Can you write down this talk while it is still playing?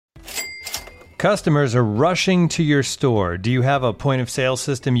Customers are rushing to your store. Do you have a point of sale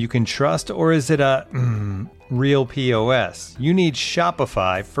system you can trust, or is it a real POS? You need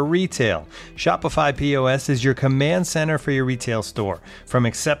Shopify for retail. Shopify POS is your command center for your retail store. From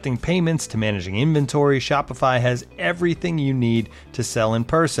accepting payments to managing inventory, Shopify has everything you need to sell in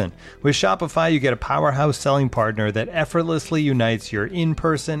person. With Shopify, you get a powerhouse selling partner that effortlessly unites your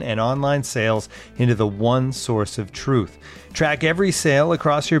in-person and online sales into the one source of truth. Track every sale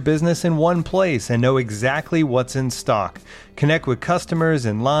across your business in one place and know exactly what's in stock. Connect with customers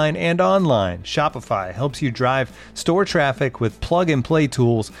in line and online. Shopify helps you drive store traffic with plug-and-play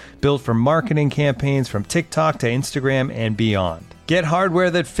tools built for marketing campaigns from TikTok to Instagram and beyond. Get hardware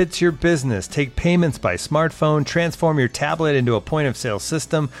that fits your business. Take payments by smartphone, transform your tablet into a point-of-sale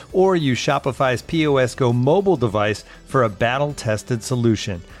system, or use Shopify's POS Go mobile device for a battle-tested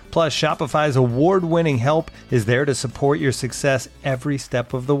solution. Plus, Shopify's award-winning help is there to support your success every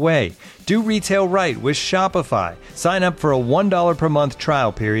step of the way. Do retail right with Shopify. Sign up for a $1 per month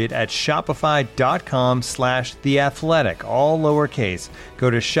trial period at shopify.com/theathletic, all lowercase. Go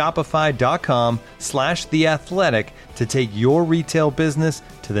to shopify.com/theathletic to take your retail business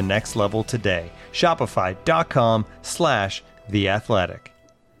to the next level today. Shopify.com/theathletic.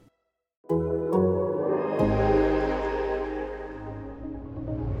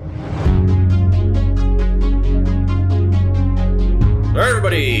 All right,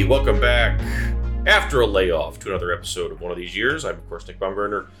 everybody, welcome back after a layoff to another episode of One of These Years. I'm, of course, Nick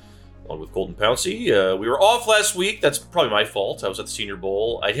Baumgartner, along with Colton Pouncey. We were off last week. That's probably my fault. I was at the Senior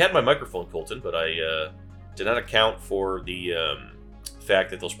Bowl. I had my microphone, Colton, but I did not account for the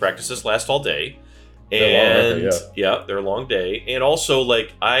fact that those practices last all day. And they're a long day. And also,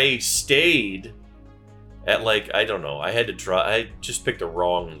 I stayed at, I don't know, I had to drive. I just picked the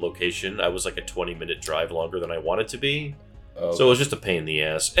wrong location. I was a 20-minute drive longer than I wanted to be. So it was just a pain in the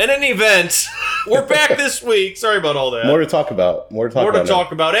ass. In any event, we're back this week. Sorry about all that. More to talk about.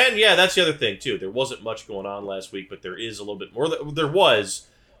 And yeah, that's the other thing, too. There wasn't much going on last week, but there is a little bit more. There was,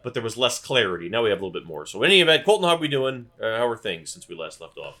 but there was less clarity. Now we have a little bit more. So in any event, Colton, how are we doing? How are things since we last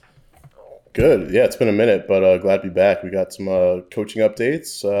left off? Good. Yeah, it's been a minute, but glad to be back. We got some coaching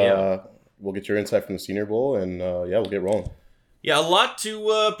updates. We'll get your insight from the Senior Bowl, and we'll get rolling. Yeah, a lot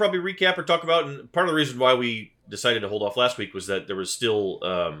to probably recap or talk about. And part of the reason why we decided to hold off last week was that there was still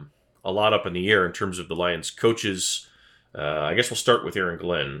a lot up in the air in terms of the Lions coaches. I guess we'll start with Aaron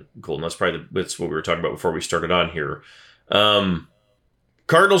Glenn. Colton, that's what we were talking about before we started on here.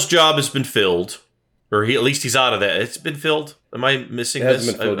 Cardinals' job has been filled, or at least he's out of that. It's been filled. Am I missing this?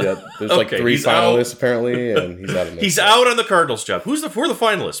 It hasn't been filled yet. There's three finalists apparently, and he's out of it. He's out on the Cardinals' job. Who are the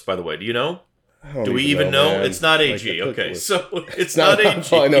finalists, by the way? Do you know? Do we even know? Man. It's not AG. Okay, so it's not AG.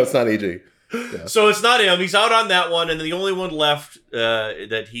 Well, I know it's not AG. Yeah. So it's not him. He's out on that one, and the only one left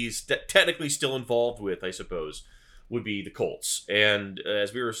that he's technically still involved with, I suppose, would be the Colts. And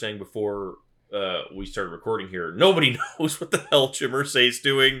as we were saying before we started recording here, nobody knows what the hell Jim Irsay's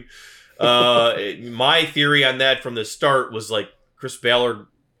doing. My theory on that from the start was Chris Ballard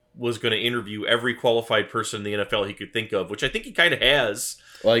was going to interview every qualified person in the NFL he could think of, which I think he kind of has.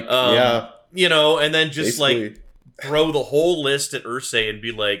 And then just basically throw the whole list at Irsay and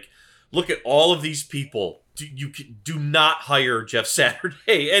be like, look at all of these people. Do not hire Jeff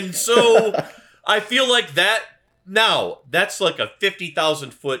Saturday. And so I feel like that's a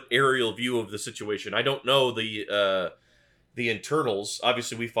 50,000 foot aerial view of the situation. I don't know the internals.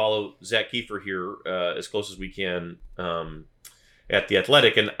 Obviously, we follow Zach Kiefer here as close as we can at The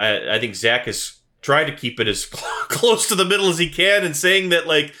Athletic. And I think Zach has tried to keep it as close to the middle as he can and saying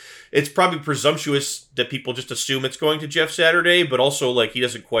that, it's probably presumptuous that people just assume it's going to Jeff Saturday, but also, he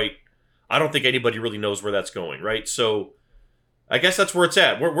doesn't quite... I don't think anybody really knows where that's going, right? So, I guess that's where it's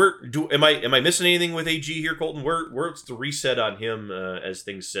at. Am I missing anything with AG here, Colton? Where's the reset on him as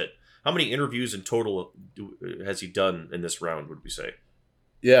things sit? How many interviews in total has he done in this round, would we say?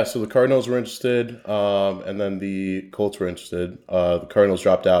 Yeah, so the Cardinals were interested, and then the Colts were interested. The Cardinals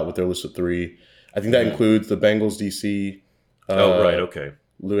dropped out with their list of 3. I think that includes the Bengals DC. Right, okay.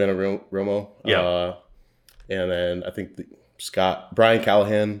 Lou Anarumo. Yeah. And then I think Brian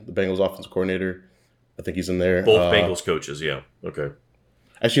Callahan, the Bengals offensive coordinator. I think he's in there. Both Bengals coaches, yeah. Okay.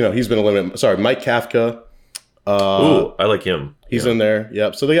 Actually, no, he's been eliminated. Sorry, Mike Kafka. Ooh, I like him. He's in there.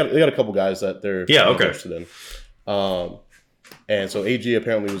 Yep. So they got a couple guys that they're interested in. And so AG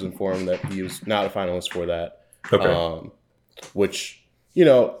apparently was informed that he was not a finalist for that. Okay. Which,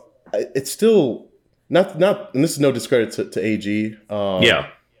 it's still not, and this is no discredit to AG.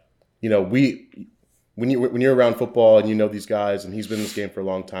 When you're around football and you know these guys and he's been in this game for a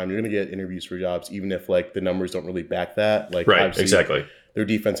long time, you're going to get interviews for jobs, even if the numbers don't really back that. Right, exactly. their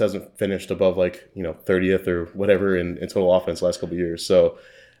defense hasn't finished above 30th or whatever in total offense the last couple of years. So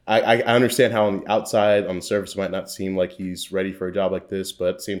I understand how on the outside, on the surface, it might not seem like he's ready for a job like this, but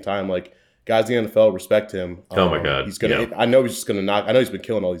at the same time, guys in the NFL respect him. Oh my God. He's gonna. Yeah. I know he's just gonna knock. I know he's been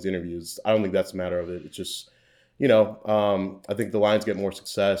killing all these interviews. I don't think that's a matter of it. It's just, I think the Lions get more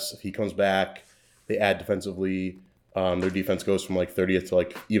success if he comes back. They add defensively. Their defense goes from 30th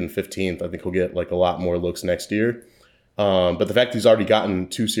to even 15th. I think he'll get a lot more looks next year. But the fact that he's already gotten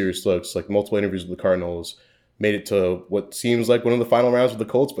 2 serious looks, multiple interviews with the Cardinals, made it to what seems like one of the final rounds with the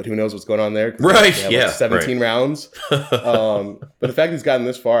Colts, but who knows what's going on there? Right, they have 17 rounds. But the fact he's gotten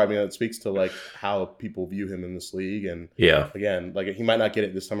this far, it speaks to how people view him in this league. And again, he might not get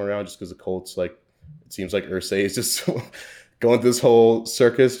it this time around just because the Colts, it seems like Irsay is just going through this whole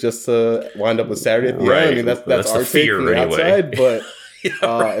circus just to wind up with Saturday at the end. That's our take from the outside, but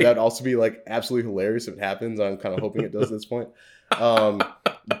that'd also be absolutely hilarious if it happens. I'm kind of hoping it does at this point.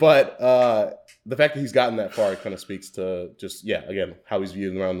 But the fact that he's gotten that far kind of speaks to just, again, how he's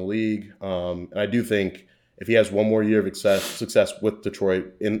viewed around the league. And I do think if he has one more year of success with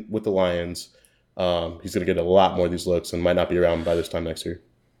Detroit with the Lions, he's going to get a lot more of these looks and might not be around by this time next year.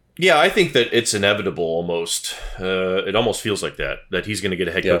 Yeah, I think that it's inevitable almost. It almost feels like that he's going to get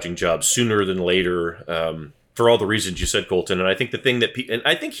a head coaching job sooner than later, for all the reasons you said, Colton. And I think the thing that and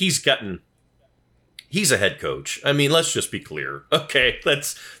I think he's a head coach. Let's just be clear. Okay,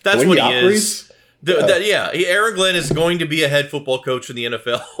 that's what he is. Aaron Glenn is going to be a head football coach in the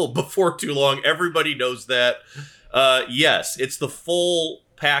NFL before too long. Everybody knows that. Yes, it's the full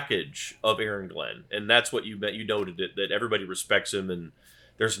package of Aaron Glenn, and that's what you meant. You noted it, that everybody respects him, and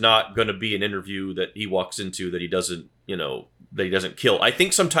there's not going to be an interview that he walks into that he doesn't kill. I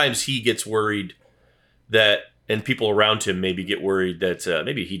think sometimes he gets worried and people around him maybe get worried that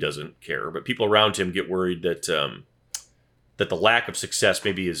maybe he doesn't care, but people around him get worried that the lack of success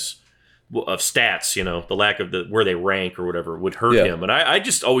maybe is of stats, the lack of where they rank or whatever would hurt him. And I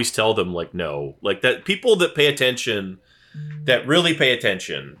just always tell them no, that people that pay attention, that really pay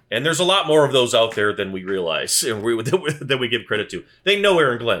attention, and there's a lot more of those out there than we realize and that we give credit to. They know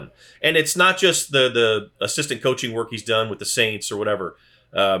Aaron Glenn, and it's not just the assistant coaching work he's done with the Saints or whatever.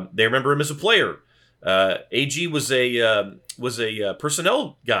 They remember him as a player. AG was a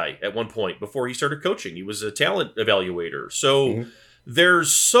personnel guy at one point before he started coaching. He was a talent evaluator. So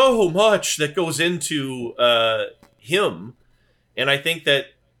there's so much that goes into him, and I think that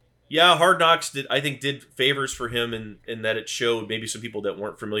Hard Knocks did favors for him in that it showed maybe some people that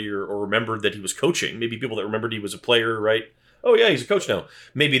weren't familiar or remembered that he was coaching. Maybe people that remembered he was a player, right? Oh yeah, he's a coach now.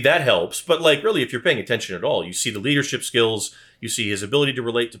 Maybe that helps. But really, if you're paying attention at all, you see the leadership skills, you see his ability to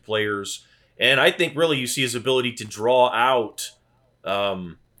relate to players. And I think really you see his ability to draw out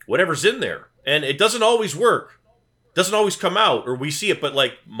whatever's in there. And it doesn't always work. Doesn't always come out, or we see it. But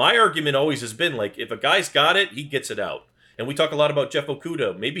my argument always has been if a guy's got it, he gets it out. And we talk a lot about Jeff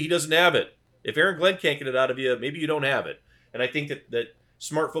Okudah. Maybe he doesn't have it. If Aaron Glenn can't get it out of you, maybe you don't have it. And I think that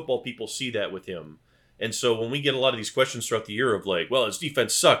smart football people see that with him. And so when we get a lot of these questions throughout the year of his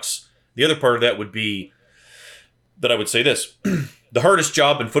defense sucks, the other part of that would be that I would say this. The hardest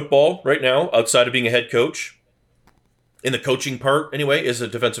job in football right now, outside of being a head coach, in the coaching part anyway, is a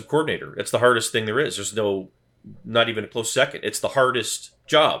defensive coordinator. It's the hardest thing there is. There's not even a close second. It's the hardest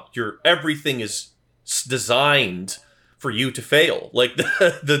job. Everything is designed for you to fail.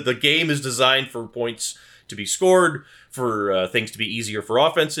 The game is designed for points to be scored, for things to be easier for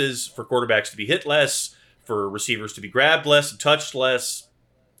offenses, for quarterbacks to be hit less, for receivers to be grabbed less and touched less.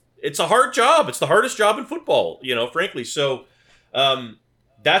 It's a hard job. It's the hardest job in football, frankly. So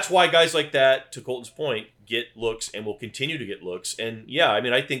that's why guys like that, to Colton's point, get looks and will continue to get looks. And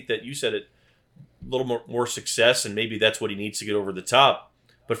I think that you said it, a little more success, and maybe that's what he needs to get over the top.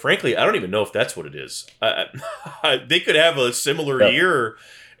 But frankly, I don't even know if that's what it is. They could have a similar year,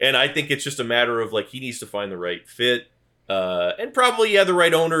 and I think it's just a matter of he needs to find the right fit, and probably the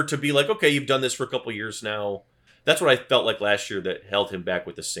right owner to be okay, you've done this for a couple years now. That's what I felt like last year that held him back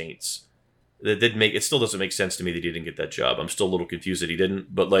with the Saints. It still doesn't make sense to me that he didn't get that job. I'm still a little confused that he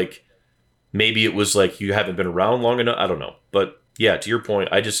didn't, but maybe it was you haven't been around long enough. I don't know. But to your point,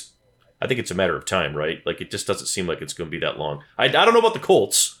 I think it's a matter of time, right? It just doesn't seem like it's going to be that long. I don't know about the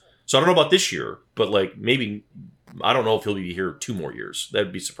Colts, so I don't know about this year, but maybe, I don't know if he'll be here 2 more years.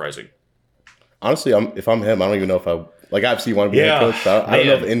 That'd be surprising. Honestly, if I'm him, I don't even know if I obviously you want to be a head coach, but I don't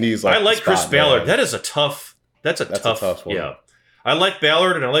know if Indy's I like Chris Ballard. That's a tough one. Yeah. I like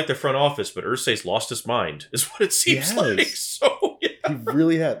Ballard and I like the front office, but Irsay's lost his mind, is what it seems like. So he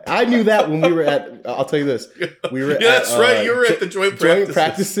really had. I knew that when we were at. I'll tell you this. We were. That's right. You were at the joint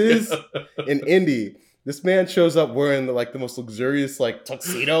practices in Indy, This man shows up wearing the most luxurious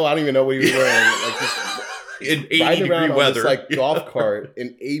tuxedo. I don't even know what he was wearing. In 80 riding degree around weather. on this golf cart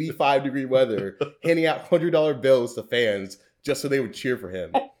in 85-degree weather, handing out $100 bills to fans just so they would cheer for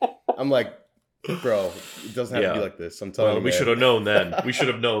him. I'm like, bro, it doesn't have to be like this. I'm telling you, we should have known then. We should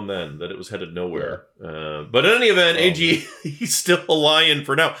have known then that it was headed nowhere. But in any event, AG, he's still a Lion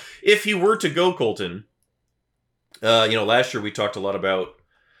for now. If he were to go, Colton, last year we talked a lot about,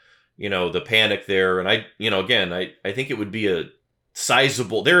 the panic there. And I think it would be a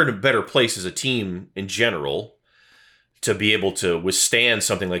sizable, they're in a better place as a team in general to be able to withstand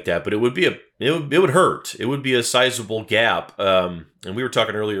something like that. But it would hurt. It would be a sizable gap. And we were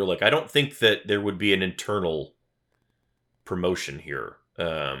talking earlier, I don't think that there would be an internal promotion here.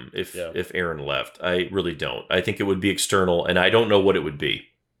 If Aaron left, I really don't. I think it would be external, and I don't know what it would be.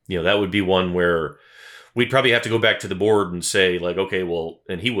 That would be one where we'd probably have to go back to the board and say, okay, well,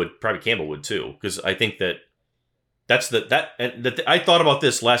 and he would, probably Campbell would too, because I think that I thought about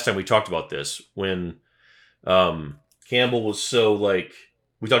this last time we talked about this when Campbell was so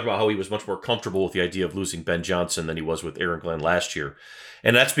we talked about how he was much more comfortable with the idea of losing Ben Johnson than he was with Aaron Glenn last year,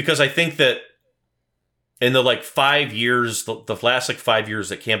 and that's because I think that in the 5 years, the last 5 years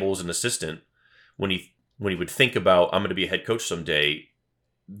that Campbell was an assistant, when he would think about I'm going to be a head coach someday,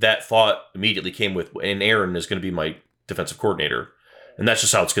 that thought immediately came with, and Aaron is going to be my defensive coordinator, and that's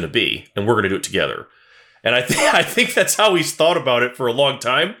just how it's going to be, and we're going to do it together. And I think that's how he's thought about it for a long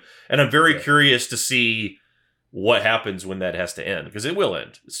time, and I'm very curious to see what happens when that has to end, because it will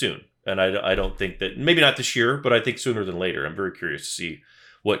end soon. And I don't think that, maybe not this year, but I think sooner than later. I'm very curious to see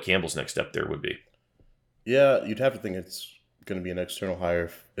what Campbell's next step there would be. Yeah, you'd have to think it's going to be an external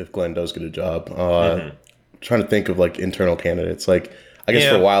hire if Glenn does get a job. Trying to think of internal candidates. I guess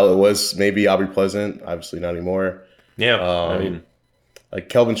for a while it was maybe Aubrey Pleasant. Obviously not anymore. Yeah,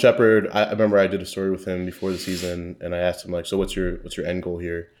 Kelvin Shepard. I remember I did a story with him before the season, and I asked him so what's your end goal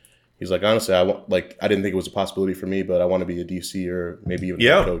here? He's like, honestly, I didn't think it was a possibility for me, but I want to be a DC or maybe even a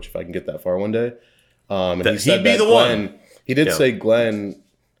head coach if I can get that far one day. And he said that Glenn. He did say Glenn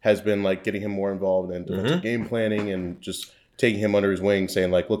has been getting him more involved in defensive game planning and just taking him under his wing,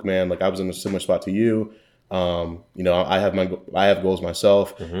 saying look, man, I was in a similar spot to you. I have goals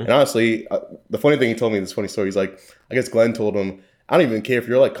myself. And honestly, the funny thing he told me, this funny story, he's I guess Glenn told him, I don't even care if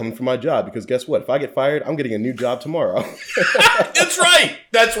you're coming for my job, because guess what? If I get fired, I'm getting a new job tomorrow. That's right.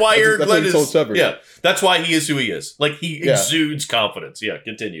 That's why Aaron Glenn is. Yeah, that's why he is who he is. He exudes confidence. Yeah,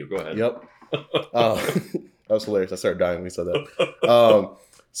 continue. Go ahead. Yep. That was hilarious. I started dying when he said that.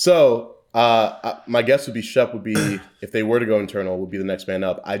 So my guess would be Shep would be, if they were to go internal, would be the next man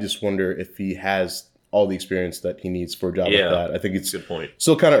up. I just wonder if he has all the experience that he needs for a job like that. I think it's good point.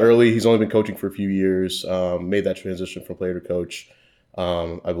 Still kind of early. He's only been coaching for a few years. Made that transition from player to coach,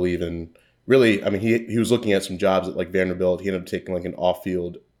 I believe. And really, he was looking at some jobs at Vanderbilt. He ended up taking an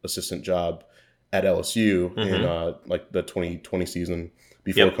off-field assistant job at LSU in the 2020 season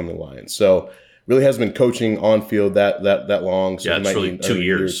before coming to the Lions. So really hasn't been coaching on field that long. So it's really 2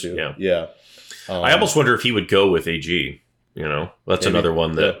 years. Yeah. I almost wonder if he would go with AG. That's maybe another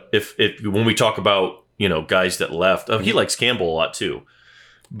one that if when we talk about guys that left, he likes Campbell a lot too,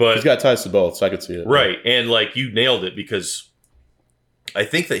 but he's got ties to both, so I could see it. Right, and you nailed it, because I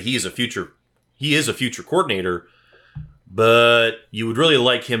think that he is a future coordinator, but you would really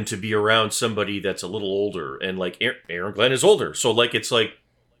like him to be around somebody that's a little older, and Aaron Glenn is older, so if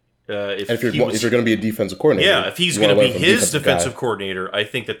you're going to be a defensive coordinator, if he's going to be his defensive coordinator, I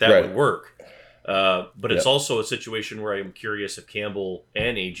think that would work. But it's also a situation where I'm curious if Campbell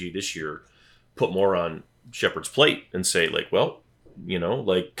and AG this year put more on Shepard's plate and say,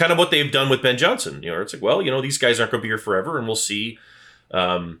 kind of what they've done with Ben Johnson. It's these guys aren't going to be here forever, and we'll see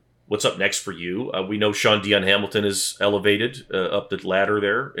what's up next for you. We know Sean Dion Hamilton is elevated up the ladder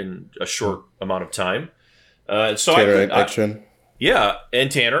there in a short amount of time. So Tanner and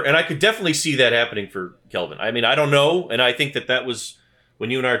Tanner, and I could definitely see that happening for Kelvin. I don't know, and I think that was.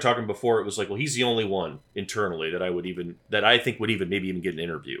 When you and I were talking before, it was he's the only one internally that I think would even get an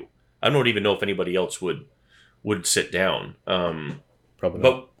interview. I don't even know if anybody else would sit down. Probably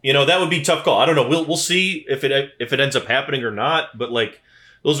not. But that would be a tough call. I don't know. We'll see if it ends up happening or not. But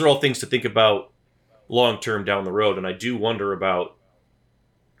those are all things to think about long term down the road. And I do wonder about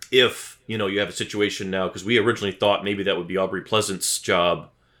if you have a situation now, because we originally thought maybe that would be Aubrey Pleasant's job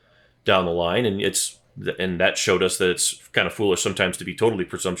down the line, and that showed us that it's kind of foolish sometimes to be totally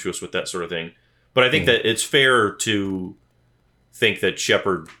presumptuous with that sort of thing. But I think that it's fair to think that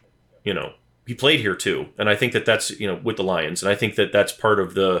Shepard, he played here too. And I think that that's, with the Lions. And I think that that's part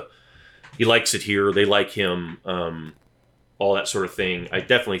of he likes it here. They like him. all that sort of thing. I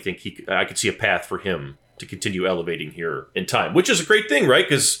definitely think I could see a path for him to continue elevating here in time, which is a great thing, right?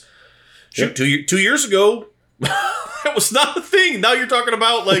 Because shoot, 2 years ago, that was not a thing. Now you're talking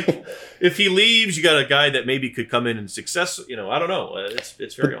about like if he leaves, you got a guy that maybe could come in and success. I don't know.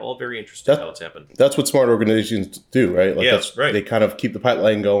 It's all very interesting how it's happened. That's what smart organizations do, right? Like that's right. They kind of keep the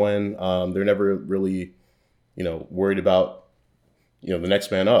pipeline going. They're never really, worried about, the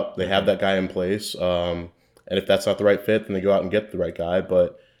next man up. They have that guy in place. And if that's not the right fit, then they go out and get the right guy.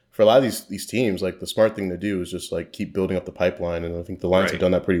 But for a lot of these teams, like the smart thing to do is just like keep building up the pipeline. And I think the Lions have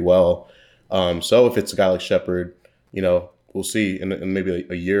done that pretty well. So if it's a guy like Shepard, we'll see. And maybe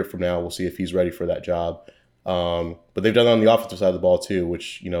a year from now, we'll see if he's ready for that job. But they've done that on the offensive side of the ball too,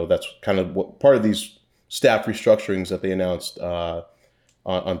 which, that's kind of what part of these staff restructurings that they announced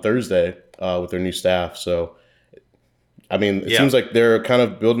on Thursday with their new staff. So, I mean, it seems like they're kind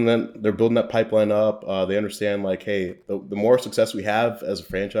of building that pipeline up. They understand like, hey, the more success we have as a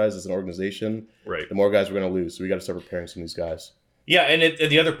franchise, as an organization, the more guys we're going to lose. So we got to start preparing some of these guys. Yeah, and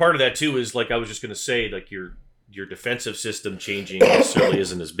the other part of that too is like I was just going to say, like your defensive system changing necessarily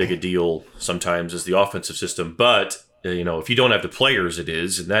isn't as big a deal sometimes as the offensive system, but if you don't have the players, it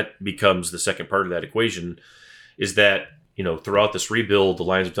is, and that becomes the second part of that equation. Is that throughout this rebuild, the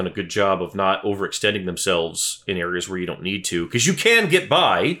Lions have done a good job of not overextending themselves in areas where you don't need to, because you can get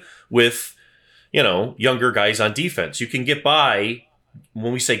by with, younger guys on defense. You can get by.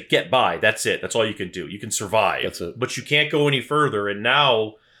 When we say get by, that's it. That's all you can do. You can survive. That's it. But you can't go any further. And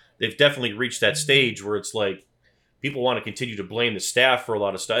now they've definitely reached that stage where it's like people want to continue to blame the staff for a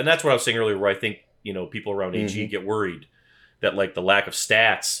lot of stuff. And that's what I was saying earlier, where I think, people around AG get worried that like the lack of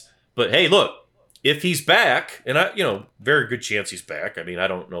stats. But hey, look, if he's back, and very good chance he's back. I mean, I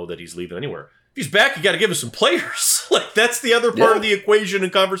don't know that he's leaving anywhere. If he's back, you got to give us some players. Like that's the other part of the equation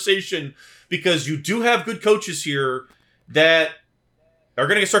and conversation, because you do have good coaches here that are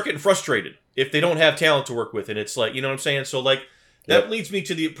going to start getting frustrated if they don't have talent to work with. And it's like, you know what I'm saying? So like that leads me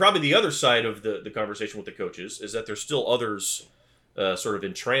to probably the other side of the conversation with the coaches, is that there's still others sort of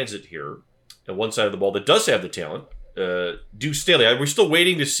in transit here. And one side of the ball that does have the talent, Deuce Staley. Are we still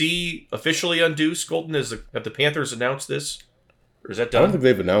waiting to see officially on Deuce? Colton, have the Panthers announced this? Or is that done? I don't think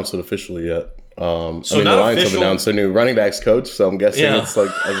they've announced it officially yet. So the Lions have announced their new running backs coach, so I'm guessing it's like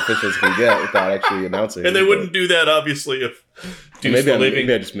as official as can get without actually announcing it. And they wouldn't do that, obviously, if Deuce was leaving.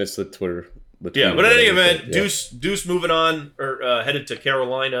 Maybe I just missed the Twitter. But in any event, Deuce moving on, or headed to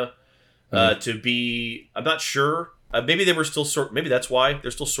Carolina to be, I'm not sure. Maybe they were still maybe that's why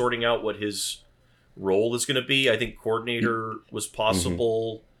they're still sorting out what his role is going to be. I think coordinator was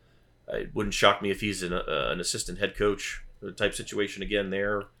possible. It wouldn't shock me if he's an assistant head coach type situation again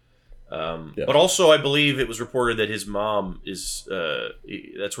there. But also, I believe it was reported that his mom is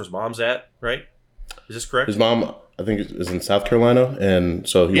that's where his mom's at, right? Is this correct? His mom, I think, is in South Carolina, and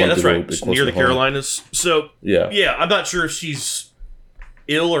so he wanted to go close near the home. Carolinas. So yeah, I'm not sure if she's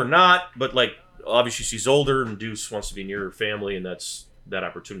ill or not, but like obviously she's older, and Deuce wants to be near her family, and that's that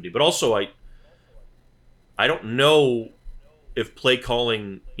opportunity. But also, I don't know if play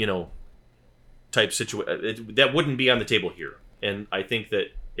calling, type situation that wouldn't be on the table here, and I think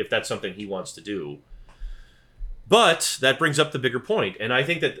that if that's something he wants to do. But that brings up the bigger point, and I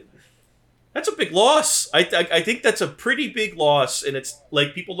think that's a big loss. I think that's a pretty big loss, and it's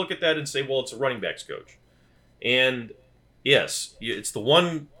like people look at that and say, well, it's a running backs coach. And yes, it's the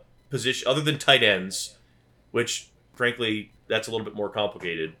one position other than tight ends, which frankly, that's a little bit more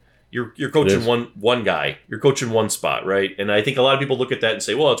complicated. You're coaching one guy. You're coaching one spot, right? And I think a lot of people look at that and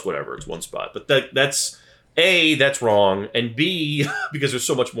say, well, it's whatever. It's one spot. But that's A, that's wrong. And B, because there's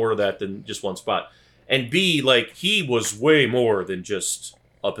so much more to that than just one spot. And B, like he was way more than just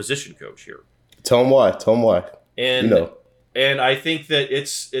a position coach here. Tell him why. And and I think that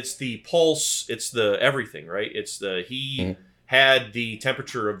it's the pulse, it's the everything, right? It's he had the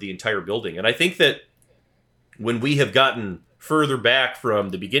temperature of the entire building. And I think that when we have gotten further back from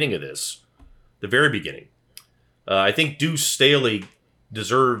the beginning of this, the very beginning, I think Deuce Staley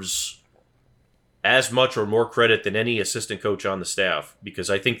deserves as much or more credit than any assistant coach on the staff, because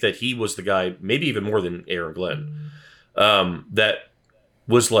I think that he was the guy, maybe even more than Aaron Glenn, that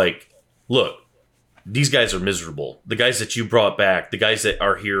was like, look, these guys are miserable. The guys that you brought back, the guys that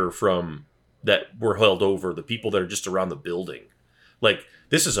are here from that were held over, the people that are just around the building. Like,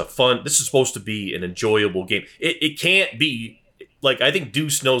 this is supposed to be an enjoyable game. It can't be, like, I think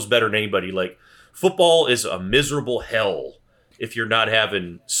Deuce knows better than anybody. Like, football is a miserable hell if you're not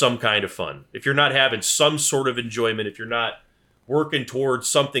having some kind of fun, if you're not having some sort of enjoyment, if you're not working towards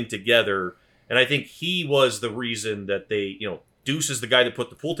something together. And I think he was the reason that they, Deuce is the guy that put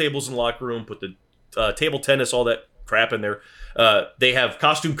the pool tables in the locker room, put the table tennis, all that crap in there. They have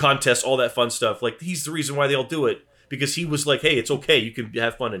costume contests, all that fun stuff. Like, he's the reason why they all do it, because he was like, hey, it's okay. You can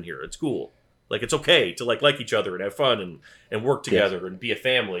have fun in here. It's cool. Like, it's okay to like each other and have fun and work together and be a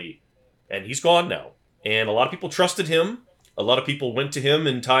family. And he's gone now. And a lot of people trusted him. A lot of people went to him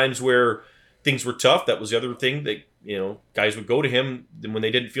in times where things were tough. That was the other thing that, guys would go to him when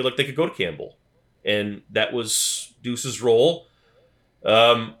they didn't feel like they could go to Campbell. And that was Deuce's role.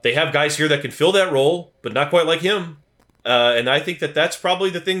 They have guys here that can fill that role, but not quite like him. And I think that that's probably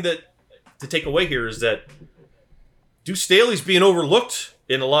the thing that to take away here is that Deuce Staley's being overlooked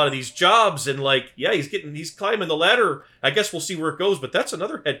in a lot of these jobs. And he's climbing the ladder. I guess we'll see where it goes, but that's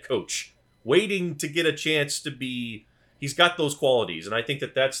another head coach waiting to get a chance to be. He's got those qualities. And I think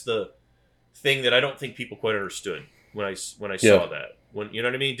that that's the thing that I don't think people quite understood when I saw that. You know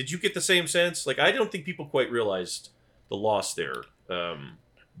what I mean? Did you get the same sense? Like, I don't think people quite realized the loss there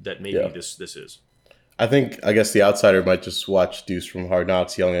that maybe this is. I guess the outsider might just watch Deuce from Hard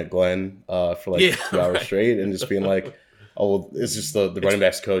Knocks yelling at Glenn for 2 hours straight and just being like, oh, well, it's just the running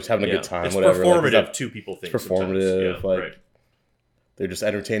backs coach having a good time, it's whatever. Performative, too, people think. It's performative. Right. They're just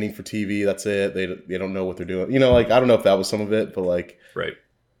entertaining for TV. That's it. They don't know what they're doing. I don't know if that was some of it, but right.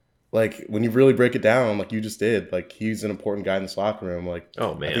 Like, when you really break it down, like you just did, like, he's an important guy in this locker room. Like,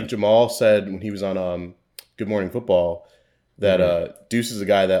 oh man, I think Jamal said when he was on Good Morning Football that Deuce is a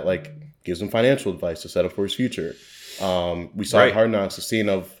guy that gives him financial advice to set up for his future. We saw in Hard Knocks a scene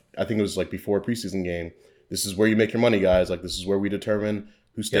of, I think it was before a preseason game. This is where you make your money, guys. Like, this is where we determine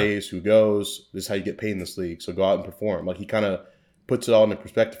who stays, who goes. This is how you get paid in this league. So go out and perform. Like, he kind of puts it all into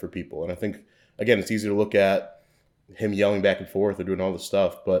perspective for people. And I think, again, it's easy to look at him yelling back and forth or doing all this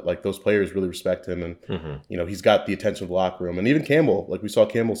stuff, but those players really respect him, and he's got the attention of the locker room. And even Campbell, we saw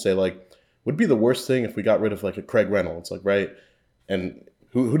Campbell say, would be the worst thing if we got rid of a Craig Reynolds, right? And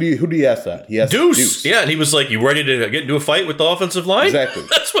who do you ask that? He asked Deuce. Yeah, and he was like, "You ready to get into a fight with the offensive line?" Exactly.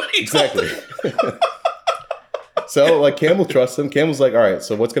 That's what he told him. So Campbell trusts him. Campbell's like, all right,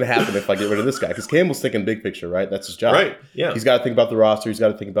 so what's going to happen if I get rid of this guy? Because Campbell's thinking big picture, right? That's his job. Right. Yeah. He's got to think about the roster. He's got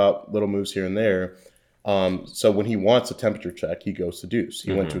to think about little moves here and there. So when he wants a temperature check, he goes to Deuce.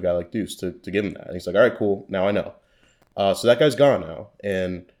 He went to a guy like Deuce to give him that. And he's like, all right, cool. Now I know. So that guy's gone now.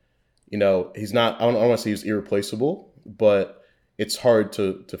 And, he's not, I don't want to say he's irreplaceable, but it's hard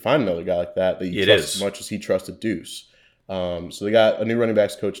to find another guy like that you trust as much as he trusted Deuce. So they got a new running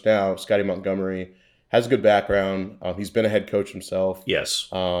backs coach now, Scotty Montgomery. Has a good background. He's been a head coach himself. Yes.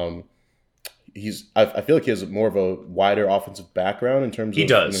 I feel like he has more of a wider offensive background in terms of. He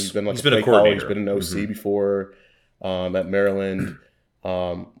does. He's been a coordinator. Caller. He's been an OC before at Maryland.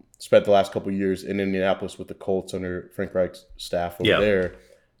 Spent the last couple of years in Indianapolis with the Colts under Frank Reich's staff over there,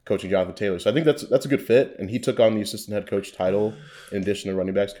 coaching Jonathan Taylor. So I think that's a good fit. And he took on the assistant head coach title in addition to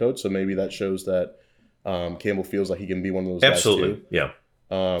running backs coach. So maybe that shows that Campbell feels like he can be one of those guys too. Yeah.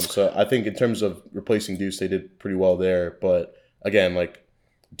 So I think in terms of replacing Deuce, they did pretty well there. But again,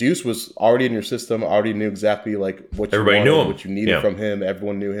 Deuce was already in your system, already knew exactly what you wanted, what you needed from him.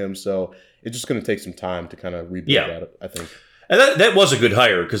 Everyone knew him. So it's just going to take some time to kind of rebuild that, I think. And that was a good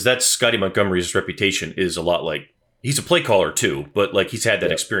hire because that's Scotty Montgomery's reputation is a lot like he's a play caller too, but he's had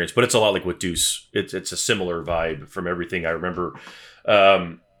that experience. But it's a lot like with Deuce. It's a similar vibe from everything I remember.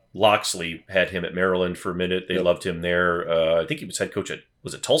 Loxley had him at Maryland for a minute. They loved him there. I think he was head coach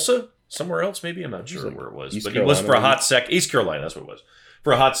was it Tulsa? Somewhere else maybe? I'm not sure where it was. But he was for a hot second. East Carolina, that's what it was.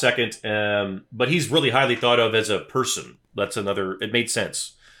 For a hot second. But he's really highly thought of as a person. That's another. It made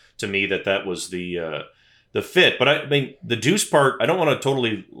sense to me that was the fit. But I mean, the Deuce part, I don't want to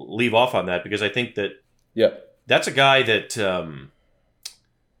totally leave off on that because I think that that's a guy that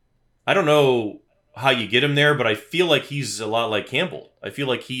I don't know how you get him there, but I feel like he's a lot like Campbell. I feel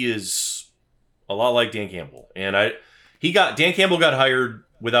like he is a lot like Dan Campbell. And Dan Campbell got hired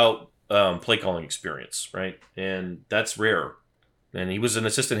without play calling experience, right? And that's rare. And he was an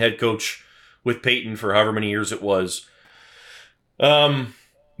assistant head coach with Peyton for however many years it was. But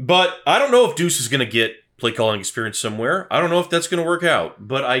I don't know if Deuce is going to get play calling experience somewhere. I don't know if that's going to work out.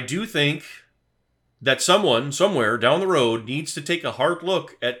 But I do think that someone somewhere down the road needs to take a hard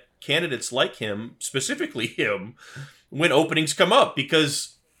look at candidates like him, specifically him, when openings come up.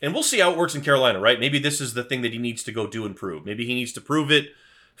 Because, and we'll see how it works in Carolina, right? Maybe this is the thing that he needs to go do and prove. Maybe he needs to prove it,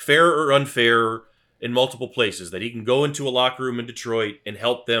 fair or unfair, in multiple places, that he can go into a locker room in Detroit and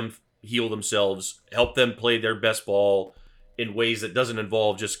help them heal themselves, help them play their best ball in ways that doesn't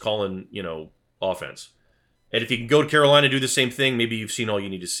involve just calling, offense. And if you can go to Carolina and do the same thing, maybe you've seen all you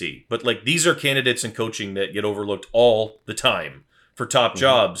need to see. But these are candidates in coaching that get overlooked all the time for top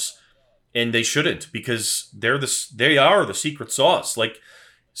jobs, and they shouldn't, because they are the secret sauce.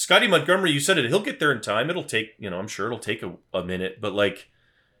 Scotty Montgomery, you said it. He'll get there in time. It'll take, I'm sure it'll take a minute, but like,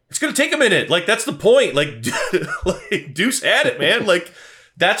 it's going to take a minute. Like, that's the point. Like, like Deuce had it, man. Like,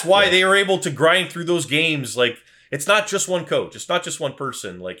 that's why they were able to grind through those games. Like, it's not just one coach. It's not just one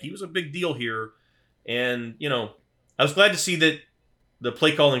person. Like, he was a big deal here. And, I was glad to see that the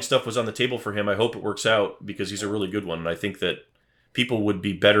play calling stuff was on the table for him. I hope it works out because he's a really good one. And I think that people would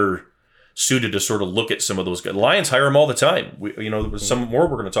be better suited to sort of look at some of those guys. Lions hire him all the time. There was some more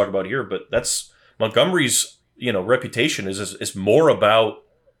we're going to talk about here, but that's Montgomery's, reputation is more about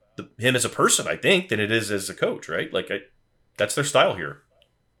him as a person, I think, than it is as a coach, right? Like, that's their style here.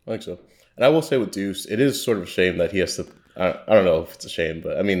 I think so. And I will say with Deuce, it is sort of a shame that he has to, I don't know if it's a shame,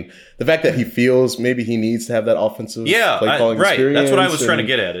 but I mean, the fact that he feels maybe he needs to have that offensive play calling experience. That's what I was trying to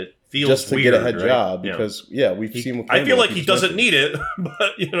get at. It feels just to weird, get a head right? job because, we've seen what I feel like he doesn't need it,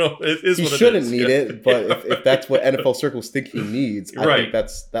 but, it is he what it is. He shouldn't need it, but if that's what NFL circles think he needs, I think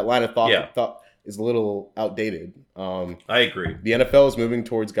that line of thought is a little outdated. I agree. The NFL is moving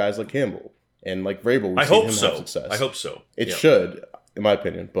towards guys like Campbell and like Vrabel. I hope so. Have success. I hope so. It should, in my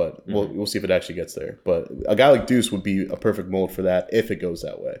opinion, but we'll see if it actually gets there. But a guy like Deuce would be a perfect mold for that if it goes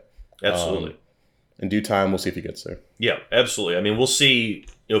that way. Absolutely. In due time, we'll see if he gets there. Yeah, absolutely. I mean, we'll see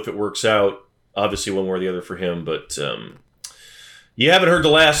if it works out, obviously one way or the other for him, but you haven't heard the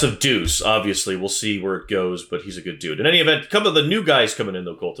last of Deuce, obviously. We'll see where it goes, but he's a good dude. In any event, come to the new guys coming in,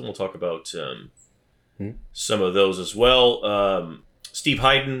 though, Colton. We'll talk about some of those as well. Steve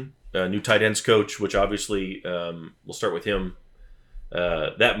Hyden, new tight ends coach, which obviously we'll start with him.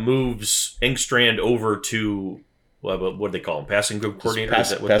 That moves Engstrand over to... what do they call him? Passing game coordinator?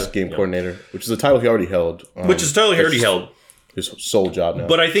 Pass game coordinator, which is a title he already held. His sole job now.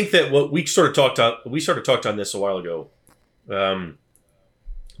 But I think that what we sort of talked on this a while ago.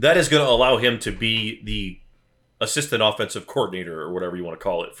 That is going to allow him to be the assistant offensive coordinator or whatever you want to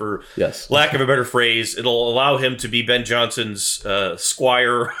call it, for lack of a better phrase. It'll allow him to be Ben Johnson's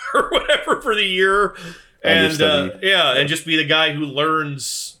squire or whatever for the year, and just be the guy who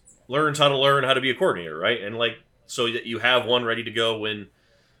learns how to learn how to be a coordinator, right? And like, so that you have one ready to go when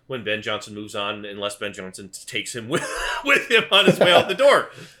Ben Johnson moves on, unless Ben Johnson takes him with him on his way out the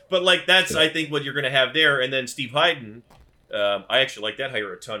door. But like, that's I think what you're going to have there. And then Steve Hyden, I actually like that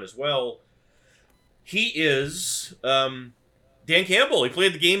hire a ton as well. He is Dan Campbell. He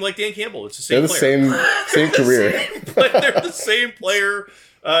played the game like Dan Campbell. It's the same. They're same career. They're the same player.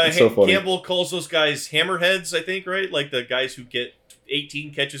 So funny. Campbell calls those guys hammerheads, I think, right? Like the guys who get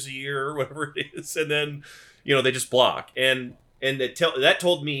 18 catches a year or whatever it is, and then they just block. And that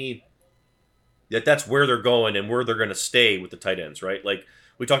told me that that's where they're going and where they're going to stay with the tight ends, right? Like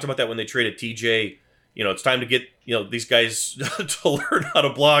we talked about that when they traded TJ. It's time to get these guys to learn how to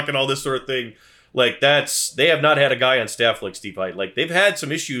block and all this sort of thing. Like they have not had a guy on staff like Steve Hyde. Like they've had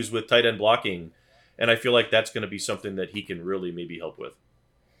some issues with tight end blocking, and I feel like that's going to be something that he can really maybe help with.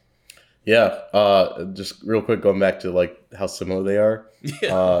 Yeah, just real quick, going back to like how similar they are.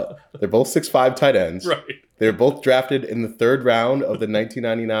 Yeah. They're both 6'5" tight ends. Right. They're both drafted in the third round of the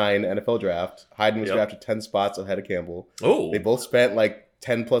 1999 NFL draft. Hayden was drafted 10 spots ahead of Campbell. Oh. They both spent like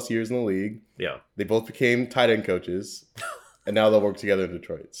 10 plus years in the league. Yeah. They both became tight end coaches, and now they'll work together in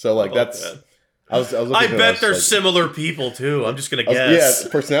Detroit. So like that's. That. I bet they're similar people too. I'm just gonna guess. Yeah,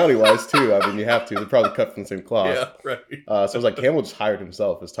 personality wise too. I mean, you have to. They're probably cut from the same cloth. Yeah, right. So it was like Campbell just hired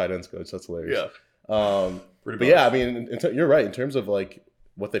himself as tight ends coach. That's hilarious. Yeah. But yeah, I mean, you're right in terms of like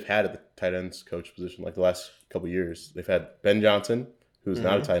what they've had at the tight ends coach position. Like the last couple of years, they've had Ben Johnson, who's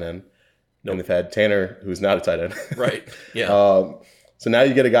not a tight end, and they've had Tanner, who's not a tight end. Right. Yeah. So now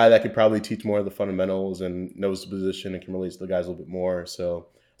you get a guy that could probably teach more of the fundamentals and knows the position and can relate to the guys a little bit more. So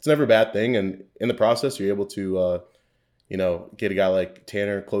it's never a bad thing. And in the process, you're able to, get a guy like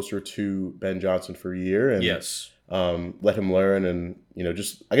Tanner closer to Ben Johnson for a year and let him learn and,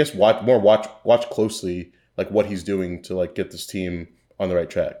 just, I guess, watch closely, like what he's doing to like get this team on the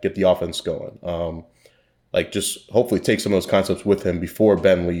right track, get the offense going. Just hopefully take some of those concepts with him before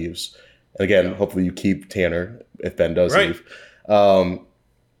Ben leaves. And again, hopefully you keep Tanner if Ben does leave.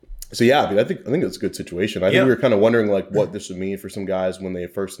 So yeah, I think it's a good situation. I think we were kind of wondering like what this would mean for some guys when they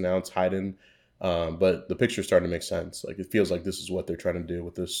first announced Hyden, but the picture's starting to make sense. Like it feels like this is what they're trying to do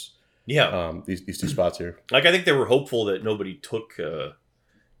with this. Yeah, these two spots here. Like I think they were hopeful that nobody took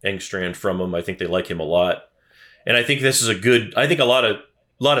Engstrand from him. I think they like him a lot, and I think this is a good. I think a lot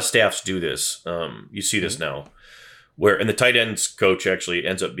of staffs do this. You see this now, and the tight ends coach actually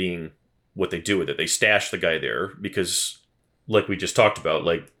ends up being what they do with it. They stash the guy there because, like we just talked about,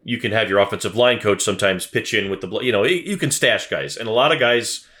 like you can have your offensive line coach sometimes pitch in with you can stash guys. And a lot of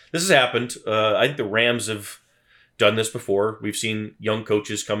guys, this has happened. I think the Rams have done this before. We've seen young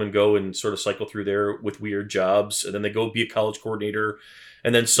coaches come and go and sort of cycle through there with weird jobs, and then they go be a college coordinator,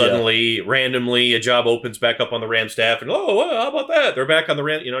 and then suddenly, randomly, a job opens back up on the Ram staff, and how about that? They're back on the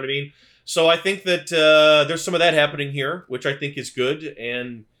Ram. You know what I mean? So I think that there's some of that happening here, which I think is good.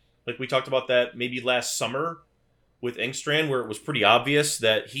 And like we talked about that maybe last summer with Engstrand, where it was pretty obvious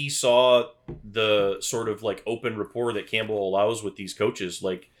that he saw the sort of like open rapport that Campbell allows with these coaches.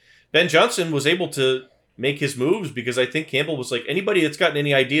 Like Ben Johnson was able to make his moves because I think Campbell was like, anybody that's gotten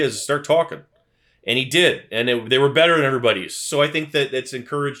any ideas, start talking. And he did. And they were better than everybody's. So I think that it's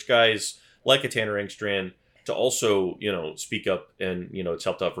encouraged guys like a Tanner Engstrand to also, speak up, and, it's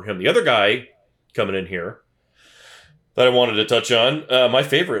helped out for him. The other guy coming in here that I wanted to touch on, my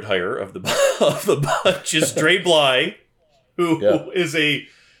favorite hire of the bunch is Dre Bly, who is a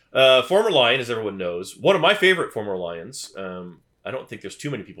former Lion, as everyone knows. One of my favorite former Lions. I don't think there's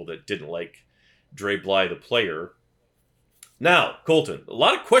too many people that didn't like Dre Bly, the player. Now, Colton, a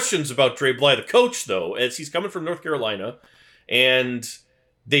lot of questions about Dre Bly, the coach, though, as he's coming from North Carolina, and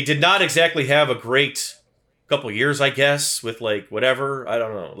they did not exactly have a great couple years, I guess, with like whatever. I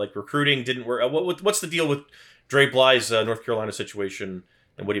don't know. Like recruiting didn't work. What's the deal with Dre Bly's North Carolina situation,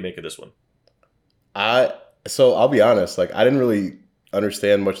 and what do you make of this one? So I'll be honest. Like I didn't really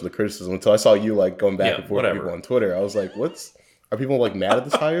understand much of the criticism until I saw you like going back and forth with people on Twitter. I was like, are people like mad at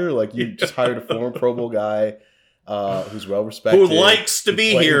this hire? Like you just hired a former Pro Bowl guy who's well respected, who likes to be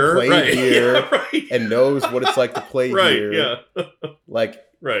here, and knows what it's like to play here. Yeah. Like.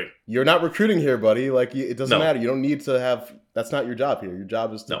 Right. You're not recruiting here, buddy. Like, it doesn't matter. You don't need to have – that's not your job here. Your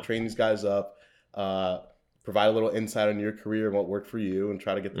job is to train these guys up, provide a little insight on your career and what worked for you, and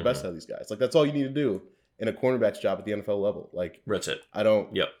try to get the best out of these guys. Like, that's all you need to do in a cornerback's job at the NFL level. Like, that's it. I don't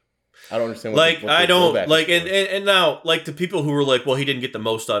understand what I don't – like, and now, like, the people who were like, well, he didn't get the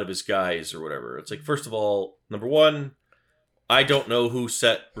most out of his guys or whatever. It's like, first of all, number one, I don't know who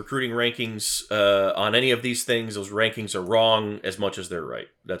set recruiting rankings on any of these things. Those rankings are wrong as much as they're right.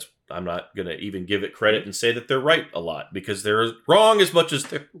 I'm not going to even give it credit and say that they're right a lot, because they're wrong as much as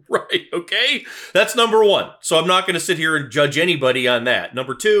they're right, okay? That's number one. So I'm not going to sit here and judge anybody on that.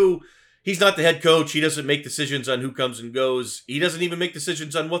 Number two, he's not the head coach. He doesn't make decisions on who comes and goes. He doesn't even make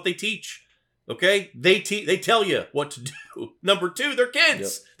decisions on what they teach, okay? They tell you what to do. Number two, they're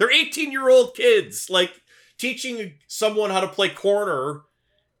kids. Yep. They're 18-year-old kids. Like, teaching someone how to play corner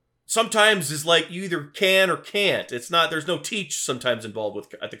sometimes is like you either can or can't. It's not, there's no teach sometimes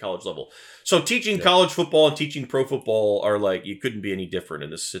involved at the college level. So teaching college football and teaching pro football are like, you couldn't be any different in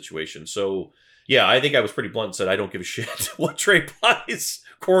this situation. So yeah, I think I was pretty blunt and said, I don't give a shit what Dre Bly's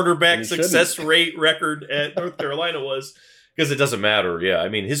quarterback success rate record at North Carolina was, because it doesn't matter. Yeah. I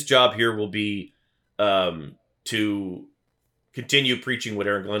mean, his job here will be to continue preaching what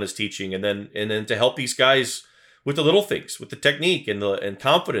Aaron Glenn is teaching, and then to help these guys with the little things, with the technique and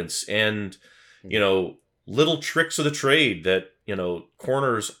confidence and, little tricks of the trade that,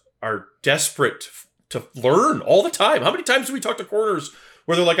 corners are desperate to learn all the time. How many times do we talk to corners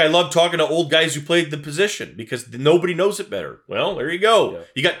where they're like, I love talking to old guys who played the position because nobody knows it better? Well, there you go. Yeah.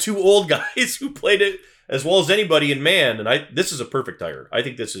 You got two old guys who played it as well as anybody in man. And this is a perfect hire. I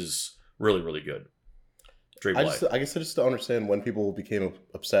think this is really, really good. I guess I just don't understand when people became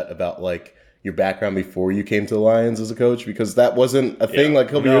upset about like your background before you came to the Lions as a coach, because that wasn't a thing like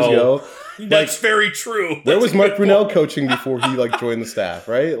a couple years ago. That's very true. Where was Mark Brunell coaching before he like joined the staff,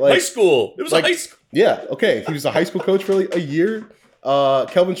 right? Like high school. It was like, a high school. Yeah, okay. He was a high school coach for like a year.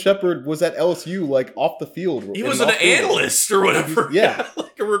 Kelvin Shepard was at LSU, like off the field. He was an analyst or whatever. Yeah.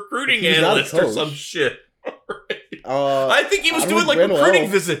 Like a recruiting analyst or some shit. I think he was doing like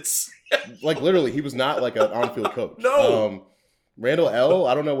recruiting visits. Like literally, he was not like an on-field coach. No. Randall L.,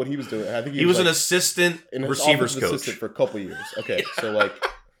 I don't know what he was doing. I think he was like, an assistant receivers coach. Assistant for a couple of years. Okay, so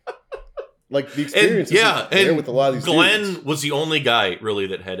like the experience is there with a lot of these Glenn dudes. Was the only guy really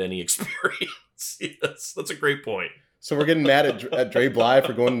that had any experience. Yes, that's a great point. So we're getting mad at Dre Bly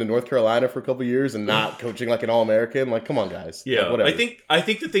for going to North Carolina for a couple of years and not coaching like an All-American. Like, come on, guys. Yeah, like, whatever. I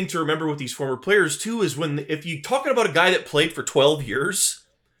think the thing to remember with these former players too is if you're talking about a guy that played for 12 years.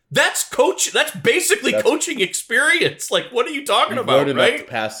 That's basically coaching experience. Like, what are you talking about, You've learned right? enough to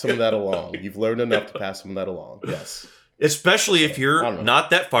pass some of that along. You've learned enough to pass some of that along. Yes. Especially if you're not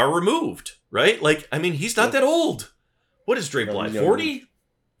that far removed, right? Like, I mean, he's not that old. What is Dre Bly? 40?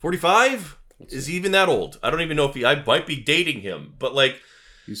 45? Is he even that old? I don't even know if I might be dating him, but like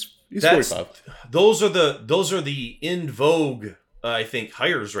he's 45. Those are the in vogue, I think,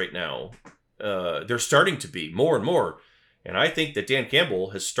 hires right now. They're starting to be more and more. And I think that Dan Campbell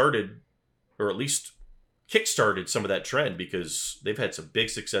has started, or at least kickstarted some of that trend, because they've had some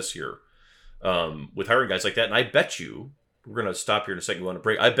big success here with hiring guys like that. And I bet you, we're going to stop here in a second, we want to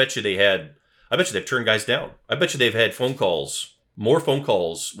break. I bet you they've turned guys down. I bet you they've had more phone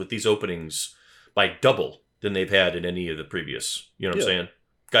calls with these openings by double than they've had in any of the previous. You know what I'm saying?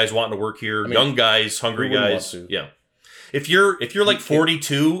 Guys wanting to work here, young guys, hungry guys. Yeah. If you're like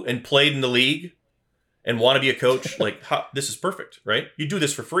 42 and played in the league and want to be a coach, like this is perfect, right? You do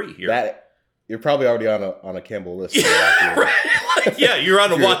this for free here. You're probably already on a Campbell list. Yeah, right. Like, yeah, you're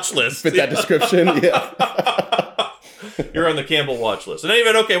on a watch list. Fit that description. Yeah. You're on the Campbell watch list. And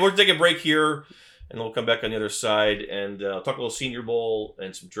anyway, okay, we'll take a break here, and we'll come back on the other side and talk a little Senior Bowl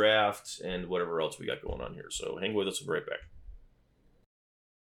and some drafts and whatever else we got going on here. So hang with us. We'll be right back.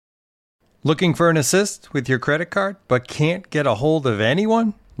 Looking for an assist with your credit card, but can't get a hold of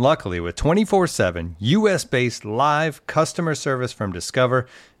anyone? Luckily, with 24/7 U.S.-based live customer service from Discover,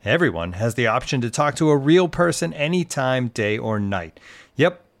 everyone has the option to talk to a real person anytime, day or night.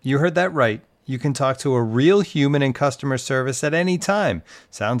 Yep, you heard that right. You can talk to a real human in customer service at any time.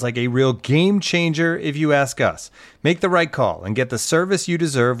 Sounds like a real game changer if you ask us. Make the right call and get the service you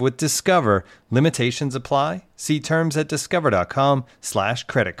deserve with Discover. Limitations apply. See terms at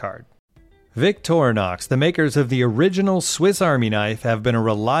discover.com/creditcard. Victorinox, the makers of the original Swiss Army knife, have been a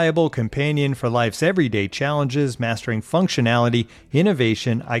reliable companion for life's everyday challenges, mastering functionality,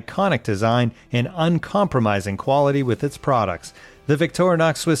 innovation, iconic design, and uncompromising quality with its products. The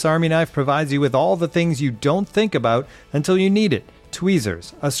Victorinox Swiss Army knife provides you with all the things you don't think about until you need it: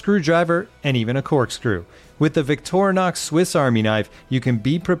 tweezers, a screwdriver, and even a corkscrew. With the Victorinox Swiss Army knife, you can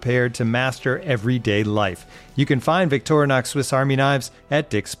be prepared to master everyday life. You can find Victorinox Swiss Army knives at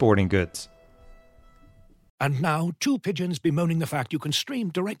Dick's Sporting Goods. And now, two pigeons bemoaning the fact you can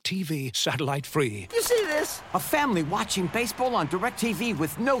stream DirecTV satellite-free. You see this? A family watching baseball on DirecTV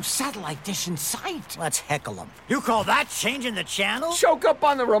with no satellite dish in sight. Let's heckle them. You call that changing the channel? Choke up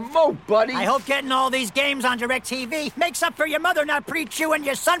on the remote, buddy. I hope getting all these games on DirecTV makes up for your mother not pre-chewing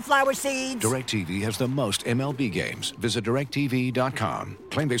your sunflower seeds. DirecTV has the most MLB games. Visit DirecTV.com.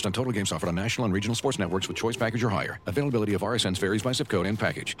 Claim based on total games offered on national and regional sports networks with choice package or higher. Availability of RSNs varies by zip code and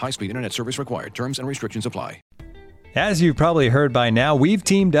package. High-speed internet service required. Terms and restrictions apply. As you've probably heard by now, we've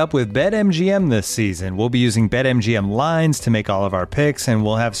teamed up with BetMGM this season. We'll be using BetMGM lines to make all of our picks, and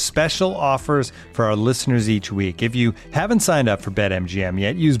we'll have special offers for our listeners each week. If you haven't signed up for BetMGM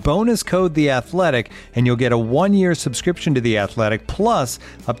yet, use bonus code The Athletic, and you'll get a 1-year subscription to The Athletic, plus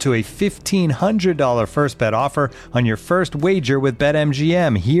up to a $1,500 first bet offer on your first wager with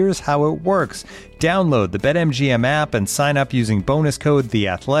BetMGM. Here's how it works. Download the BetMGM app and sign up using bonus code The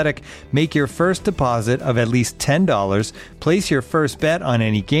Athletic. Make your first deposit of at least $10. Place your first bet on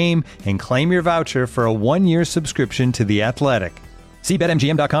any game and claim your voucher for a 1-year subscription to The Athletic. See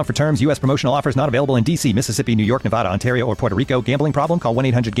BetMGM.com for terms. U.S. promotional offers not available in D.C., Mississippi, New York, Nevada, Ontario, or Puerto Rico. Gambling problem? Call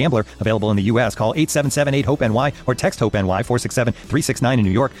 1-800-GAMBLER. Available in the U.S. Call 877-8-HOPE-NY or text HOPE-NY 467-369 in New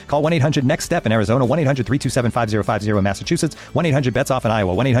York. Call 1-800-NEXT-STEP in Arizona. 1-800-327-5050 in Massachusetts. 1-800-BETS-OFF in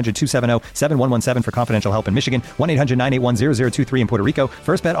Iowa. 1-800-270-7117 for confidential help in Michigan. 1-800-981-0023 in Puerto Rico.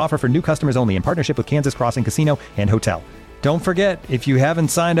 First bet offer for new customers only in partnership with Kansas Crossing Casino and Hotel. Don't forget, if you haven't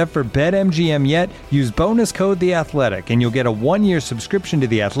signed up for BetMGM yet, use bonus code The Athletic, and you'll get a 1-year subscription to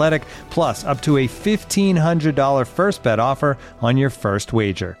The Athletic, plus up to a $1,500 first bet offer on your first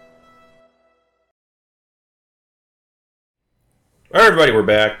wager. All right, everybody, we're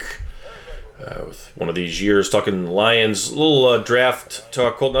back with one of these years talking Lions. A little draft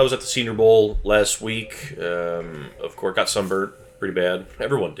talk. Colton, I was at the Senior Bowl last week. Of course, got sunburned pretty bad.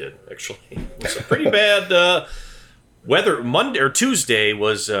 Everyone did, actually. It was a pretty bad weather. Monday or Tuesday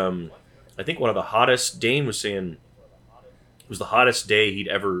was, I think, one of the hottest. Dane was saying it was the hottest day he'd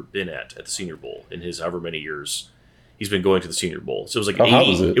ever been at the Senior Bowl in his however many years he's been going to the Senior Bowl. So it was like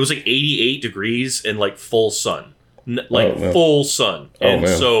it was like 88 degrees and like full sun, full sun. And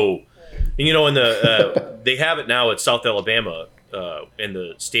so, and, you know, in the they have it now at South Alabama in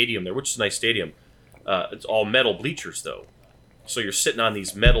the stadium there, which is a nice stadium. It's all metal bleachers though, so you're sitting on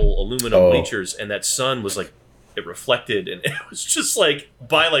these metal aluminum bleachers, and that sun was like, it reflected, and it was just like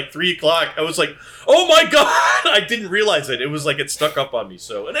by like 3 o'clock, I was like, "Oh my god!" I didn't realize it. It was like it stuck up on me.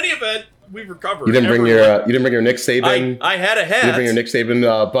 So, in any event, we recovered. You didn't bring your Nick Saban. I had a hat. You didn't bring your Nick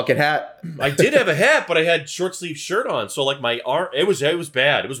Saban bucket hat. I did have a hat, but I had short sleeve shirt on, so like my arm, it was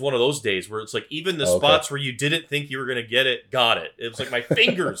bad. It was one of those days where it's like even the spots where you didn't think you were gonna get it, got it. It was like my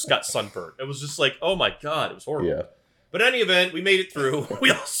fingers got sunburned. It was just like, oh my god, it was horrible. Yeah. But in any event, we made it through.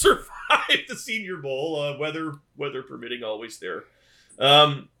 We all survived the Senior Bowl, weather permitting, always there.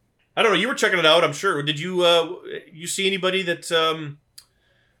 I don't know. You were checking it out, I'm sure. Did you you see anybody that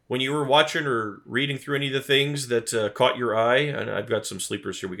when you were watching or reading through any of the things that caught your eye? And I've got some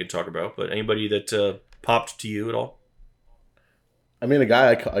sleepers here we can talk about, but anybody that popped to you at all? I mean, a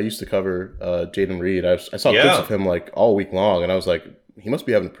guy I used to cover, Jaden Reed. I saw clips of him like all week long, and I was like, he must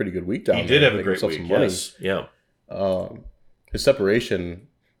be having a pretty good week down there. He did have a great week. Yes. Yeah. His separation,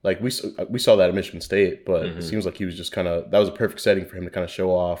 like we saw that at Michigan State, but it seems like he was just that was a perfect setting for him to kind of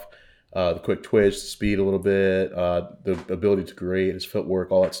show off the quick twitch, the speed a little bit, the ability to create, his footwork,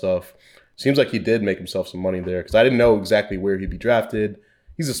 all that stuff. Seems like he did make himself some money there because I didn't know exactly where he'd be drafted.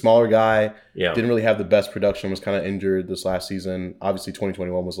 He's a smaller guy. Yeah. Didn't really have the best production. Was kind of injured this last season. Obviously,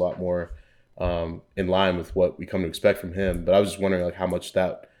 2021 was a lot more in line with what we come to expect from him. But I was just wondering like how much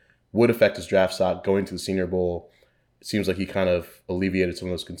that would affect his draft stock going to the Senior Bowl. It seems like he kind of alleviated some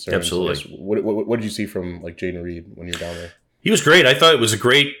of those concerns. Absolutely. What did you see from like Jaden Reed when you were down there? He was great. I thought it was a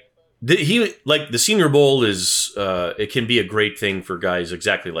great. The Senior Bowl is it can be a great thing for guys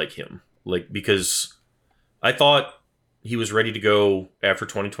exactly like him. Like because I thought he was ready to go after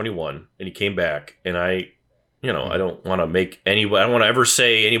 2021, and he came back. And I don't want to make I don't want to ever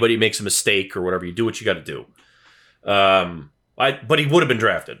say anybody makes a mistake or whatever. You do what you got to do. But he would have been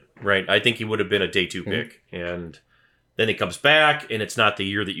drafted, right? I think he would have been a day 2 pick, and then he comes back, and it's not the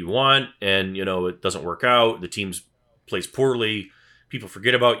year that you want, and it doesn't work out. The team plays poorly, people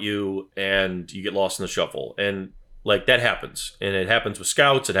forget about you, and you get lost in the shuffle, and like that happens, and it happens with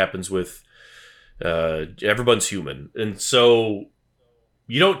scouts. It happens with everyone's human, and so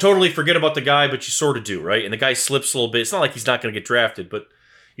you don't totally forget about the guy, but you sort of do, right? And the guy slips a little bit. It's not like he's not going to get drafted, but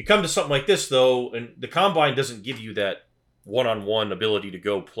you come to something like this though, and the combine doesn't give you that one-on-one ability to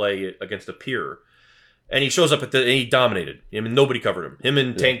go play against a peer. And he shows up and he dominated. I mean, nobody covered him. Him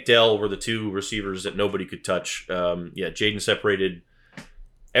and Tank Dell were the two receivers that nobody could touch. Jaden separated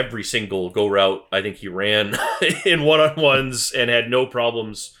every single go route I think he ran in one-on-ones and had no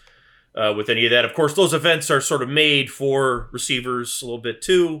problems with any of that. Of course, those events are sort of made for receivers a little bit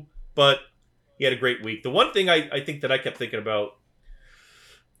too, but he had a great week. The one thing I think that I kept thinking about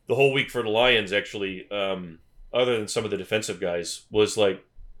the whole week for the Lions, actually, other than some of the defensive guys, was like,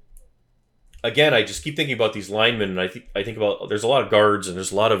 again, I just keep thinking about these linemen, and I think about there's a lot of guards and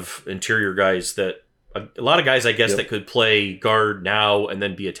there's a lot of interior guys a lot of guys, I guess, that could play guard now and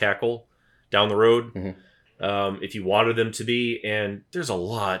then be a tackle down the road if you wanted them to be. And there's a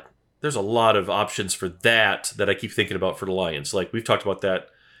lot of options for that I keep thinking about for the Lions. Like we've talked about that.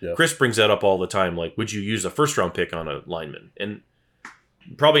 Yeah. Chris brings that up all the time. Like, would you use a first-round pick on a lineman? And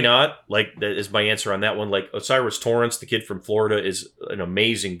probably not. Like, that is my answer on that one. Like, Osiris Torrance, the kid from Florida, is an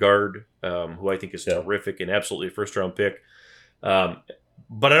amazing guard who I think is terrific and absolutely a first-round pick.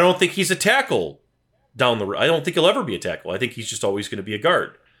 But I don't think he's a tackle down the road. I don't think he'll ever be a tackle. I think he's just always going to be a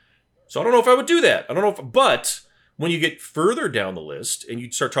guard. So I don't know if I would do that. But when you get further down the list and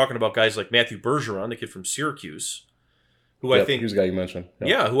you start talking about guys like Matthew Bergeron, the kid from Syracuse, who I think... He's the guy you mentioned.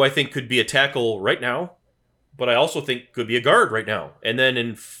 Who I think could be a tackle right now, but I also think could be a guard right now. And then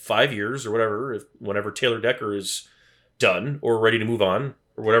in 5 years or whatever, whenever Taylor Decker is done or ready to move on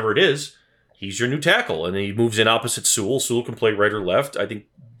or whatever it is, he's your new tackle. And then he moves in opposite Sewell. Sewell can play right or left. I think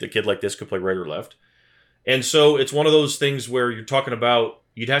the kid like this could play right or left. And so it's one of those things where you're talking about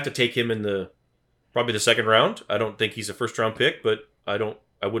you'd have to take him in probably the second round. I don't think he's a first round pick, but I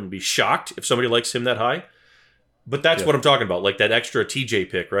wouldn't be shocked if somebody likes him that high. But that's what I'm talking about, like that extra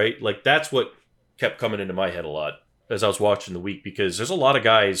TJ pick, right? Like that's what kept coming into my head a lot as I was watching the week, because there's a lot of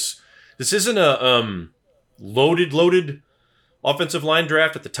guys. This isn't a loaded offensive line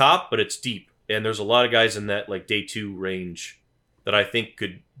draft at the top, but it's deep, and there's a lot of guys in that like day 2 range that I think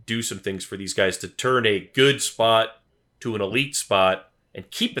could do some things for these guys to turn a good spot to an elite spot and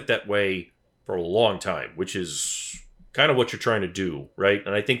keep it that way for a long time, which is kind of what you're trying to do, right?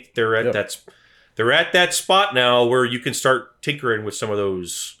 And I think they're at that spot now where you can start tinkering with some of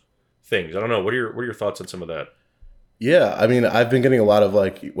those things. I don't know. What are your thoughts on some of that? Yeah, I mean, I've been getting a lot of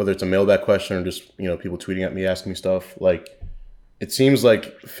like, whether it's a mailbag question or just people tweeting at me asking me stuff. Like, it seems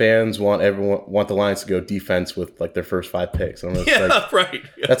like fans want the Lions to go defense with like their first 5 picks. I don't know, right.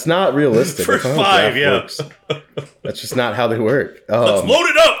 Yeah. That's not realistic. First 5, works. That's just not how they work. Let's load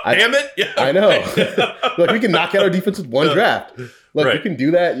it up, damn it! Yeah. I know. Look, we can knock out our defense with one draft. Look, you can do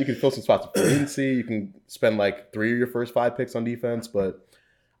that. You can fill some spots of agency. You can spend like 3 of your first 5 picks on defense, but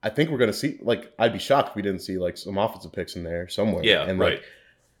I think we're going to see, like, I'd be shocked if we didn't see like some offensive picks in there somewhere. Yeah, and right. Like,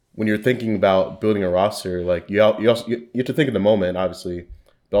 when you're thinking about building a roster, like you have to think in the moment, obviously,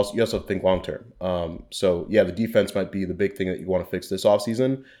 but you also have to think long term. So yeah, the defense might be the big thing that you want to fix this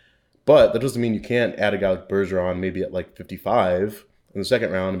offseason, but that doesn't mean you can't add a guy like Bergeron maybe at like 55 in the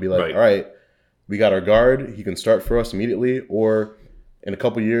second round and be like, all right, we got our guard, he can start for us immediately, or in a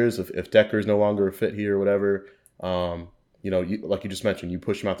couple years, if Decker is no longer a fit here or whatever, like you just mentioned, you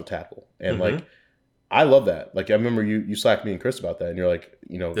push him out to tackle. And like, I love that. Like, I remember you slacked me and Chris about that, and you're like,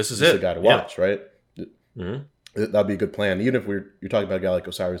 this is the guy to watch, right? Mm-hmm. That'd be a good plan. Even if you're talking about a guy like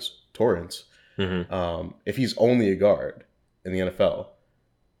Osiris Torrance, if he's only a guard in the NFL,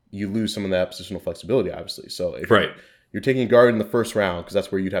 you lose some of that positional flexibility, obviously. So if you're taking a guard in the first round, because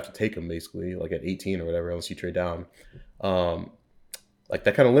that's where you'd have to take him basically, like at 18 or whatever, unless you trade down. Like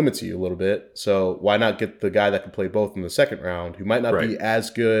that kind of limits you a little bit. So why not get the guy that can play both in the second round, who might not be as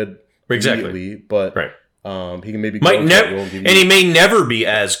good immediately, but he can maybe he may never be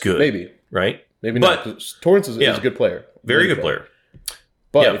as good. Maybe not. 'Cause Torrance is a good player, very good player.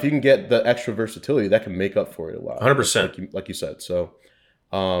 But if you can get the extra versatility, that can make up for it a lot. 100%, like you said. So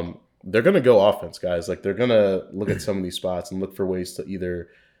they're going to go offense, guys. Like they're going to look at some of these spots and look for ways to either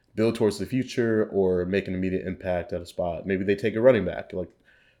build towards the future or make an immediate impact at a spot. Maybe they take a running back. Like,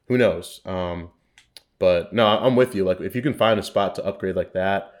 who knows? But no, I'm with you. Like, if you can find a spot to upgrade like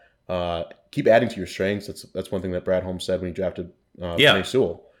that, keep adding to your strengths. That's one thing that Brad Holmes said when he drafted Penei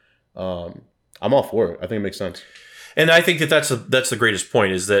Sewell. I'm all for it. I think it makes sense. And I think that's the greatest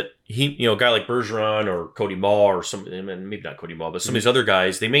point is that a guy like Bergeron or Cody Maw or maybe not Cody Maw, but some of these other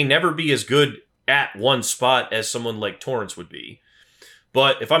guys, they may never be as good at one spot as someone like Torrance would be.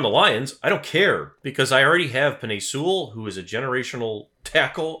 But if I'm the Lions, I don't care because I already have Penei Sewell, who is a generational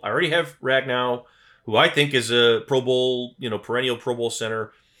tackle. I already have Ragnow, who I think is a Pro Bowl, perennial Pro Bowl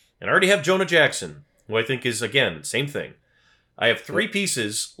center. And I already have Jonah Jackson, who I think is, again, same thing. I have three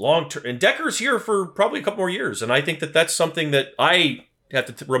pieces long-term. And Decker's here for probably a couple more years. And I think that that's something that I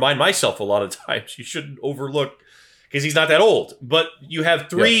have to remind myself a lot of times. You shouldn't overlook because he's not that old. But you have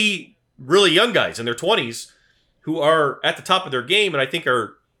three really young guys in their 20s who are at the top of their game, and I think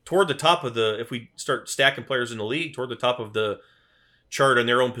are toward the top of if we start stacking players in the league, toward the top of the chart in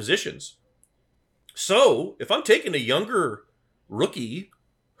their own positions. So if I'm taking a younger rookie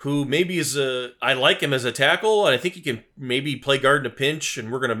who maybe I like him as a tackle, and I think he can maybe play guard in a pinch,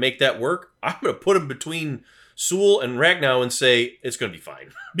 and we're going to make that work, I'm going to put him between Sewell and Ragnow and say it's going to be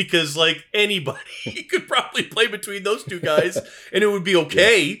fine. Because like anybody could probably play between those two guys, and it would be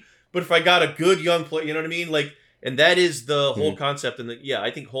okay. But if I got a good young player, you know what I mean? Like, and that is the whole concept. And I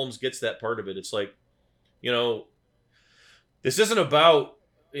think Holmes gets that part of it. It's like, this isn't about,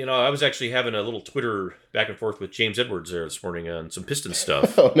 I was actually having a little Twitter back and forth with James Edwards there this morning on some Pistons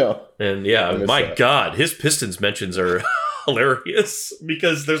stuff. Oh, no. And my God, his Pistons mentions are hilarious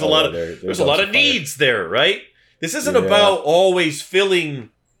because there's a lot of needs there, right? This isn't about always filling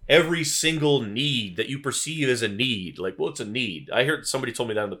every single need that you perceive as a need. Like, well, it's a need. I heard somebody told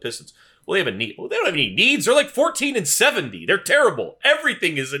me that on the Pistons. Well, they have a need. Well, they don't have any needs. They're like 14 and 70. They're terrible.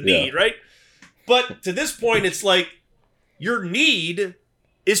 Everything is a need, right? But to this point, it's like your need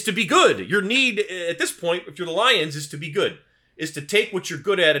is to be good. Your need at this point, if you're the Lions, is to be good. Is to take what you're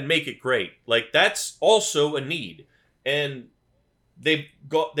good at and make it great. Like, that's also a need. And they've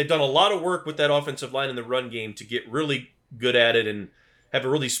done a lot of work with that offensive line in the run game to get really good at it and have a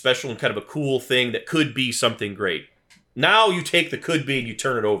really special and kind of a cool thing that could be something great. Now you take the could be and you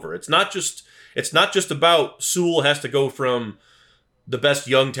turn it over. It's not just about Sewell has to go from the best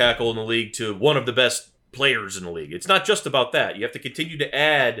young tackle in the league to one of the best players in the league. It's not just about that. You have to continue to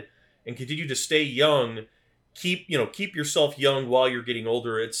add and continue to stay young. Keep yourself young while you're getting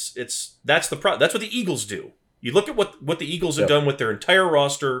older. That's what the Eagles do. You look at what the Eagles have done with their entire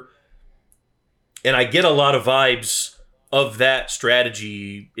roster, and I get a lot of vibes of that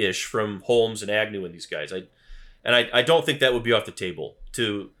strategy-ish from Holmes and Agnew and these guys. I don't think that would be off the table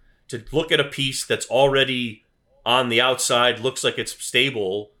to look at a piece that's already on the outside, looks like it's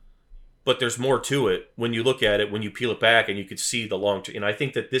stable, but there's more to it when you look at it, when you peel it back, and you could see the long term. And I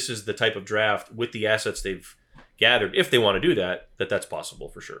think that this is the type of draft with the assets they've gathered, if they want to do that, that's possible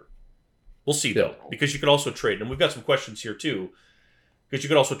for sure. We'll see, though, because you could also trade. And we've got some questions here, too, because you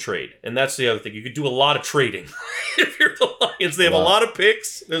could also trade. And that's the other thing. You could do a lot of trading. If you're the Lions, they have a lot of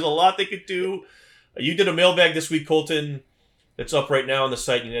picks. There's a lot they could do. You did a mailbag this week, Colton. It's up right now on the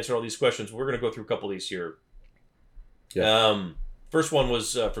site. You can answer all these questions. We're going to go through a couple of these here. Yeah. First one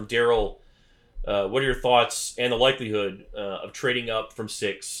was from Daryl. What are your thoughts and the likelihood of trading up from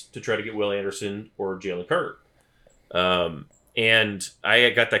 6 to try to get Will Anderson or Jalen Carter? And I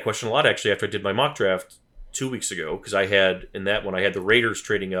got that question a lot, actually, after I did my mock draft 2 weeks ago, because I had the Raiders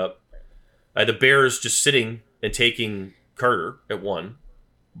trading up. I had the Bears just sitting and taking Carter at 1,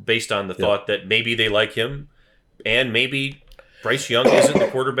 based on the thought that maybe they like him, and maybe Bryce Young isn't the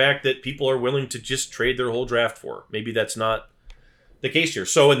quarterback that people are willing to just trade their whole draft for. Maybe that's not the case here.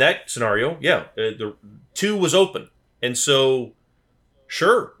 So in that scenario, the 2 was open. And so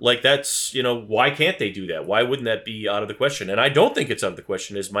sure. Like that's, why can't they do that? Why wouldn't that be out of the question? And I don't think it's out of the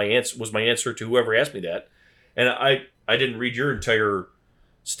question was my answer to whoever asked me that. And I didn't read your entire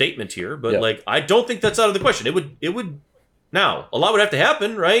statement here, but I don't think that's out of the question. It would now, a lot would have to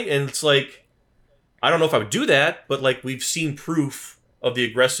happen, right? And it's like, I don't know if I would do that, but like we've seen proof of the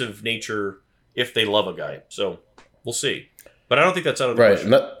aggressive nature if they love a guy. So we'll see. But I don't think that's out of the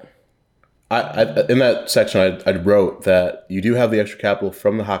question. I in that section, I wrote that you do have the extra capital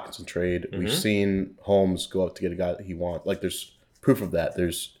from the Hockenson trade. Mm-hmm. We've seen Holmes go out to get a guy that he wants. Like, there's proof of that.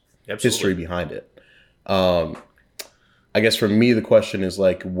 There's history behind it. I guess for me, the question is,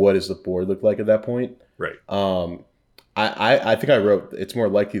 like, what does the board look like at that point? Right. I think I wrote it's more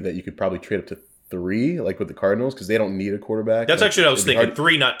likely that you could probably trade up to 3, like with the Cardinals, because they don't need a quarterback. That's like, actually what I was thinking.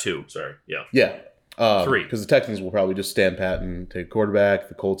 3, not 2. Sorry. Yeah. Yeah. 3. Because the Texans will probably just stand pat and take a quarterback.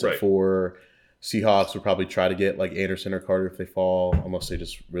 The Colts at 4. Seahawks would probably try to get like Anderson or Carter if they fall, unless they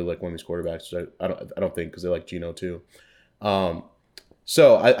just really like one of these quarterbacks. Which I don't think, because they like Geno too.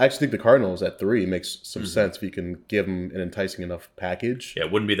 So I actually think the Cardinals at 3 makes some sense if you can give them an enticing enough package. Yeah,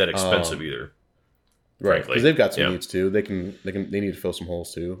 it wouldn't be that expensive either. Right, because they've got some needs too. They need to fill some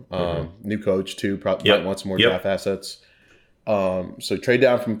holes too. New coach too. Probably might want some more draft assets. So trade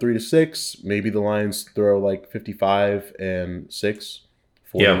down from 3 to 6. Maybe the Lions throw like 55 and 6,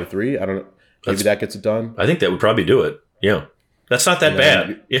 4 to 3. I don't know. Maybe that gets it done. I think that would probably do it. Yeah, that's not that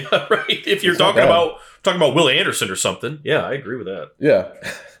bad. Yeah, right. If you're talking about Will Anderson or something, yeah, I agree with that. Yeah,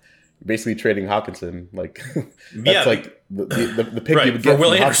 basically trading Hockenson, like that's like the pick you would get from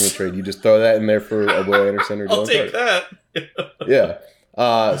the Hockenson trade. You just throw that in there for a Will Anderson or I'll take that. Yeah.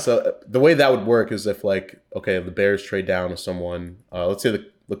 So the way that would work is if the Bears trade down to someone. Let's say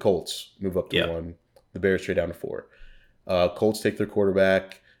the Colts move up to 1. The Bears trade down to 4. Colts take their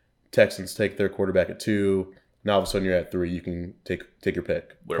quarterback. Texans take their quarterback at 2. Now all of a sudden you're at 3. You can take your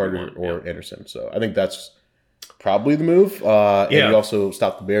pick, Carter or Anderson. So I think that's probably the move. And you also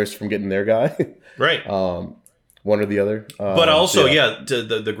stop the Bears from getting their guy. Right. One or the other. But also,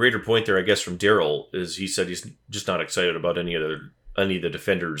 the greater point there, I guess, from Daryl is he said he's just not excited about any of the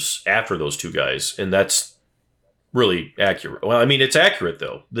defenders after those 2 guys, and that's really accurate. Well, I mean, it's accurate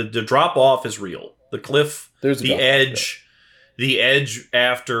though. The drop off is real. The cliff, the edge. The edge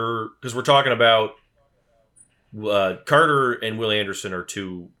after, because we're talking about Carter and Will Anderson are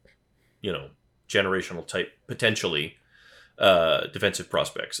 2, generational type, potentially, defensive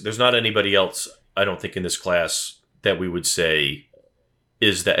prospects. There's not anybody else, I don't think, in this class that we would say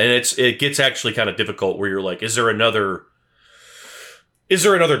is that. And it gets actually kind of difficult where you're like, is there another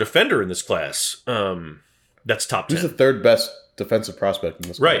defender in this class that's top 10? Who's the third best defensive prospect in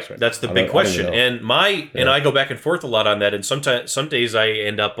this class? Right. That's the big question. And I go back and forth a lot on that. And some days I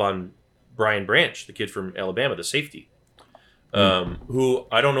end up on Brian Branch, the kid from Alabama, the safety, who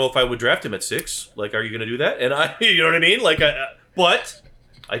I don't know if I would draft him at 6. Like, are you going to do that? And you know what I mean? Like, but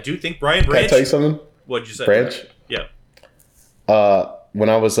I do think Brian Branch. Can I tell you something? What'd you say? Branch? Yeah. When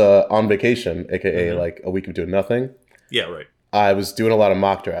I was on vacation, aka like a week of doing nothing. Yeah, right. I was doing a lot of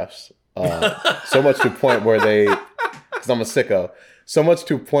mock drafts. So much to a point where because I'm a sicko, so much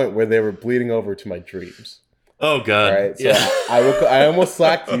to a point where they were bleeding over to my dreams. Oh God! All right, so I almost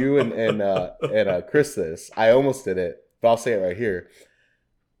slacked you and Chris this. I almost did it, but I'll say it right here.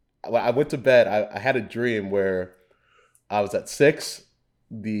 I went to bed. I had a dream where I was at 6.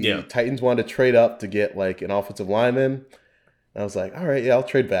 The Titans wanted to trade up to get like an offensive lineman. And I was like, all right, I'll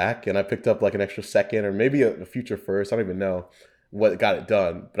trade back, and I picked up like an extra second or maybe a future first. I don't even know what got it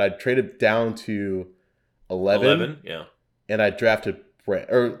done, but I traded down to 11, and I drafted Brent.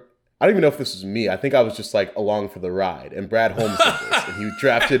 Or I don't even know if this was me. I think I was just like along for the ride. And Brad Holmes did this, and he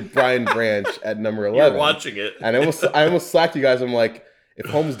drafted Brian Branch at number 11. You're watching it, and I almost slacked you guys. I'm like, if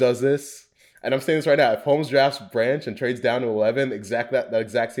Holmes does this, and I'm saying this right now, if Holmes drafts Branch and trades down to 11, that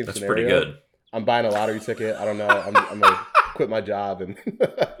exact same That's scenario. Pretty good. I'm buying a lottery ticket. I don't know. I'm gonna quit my job and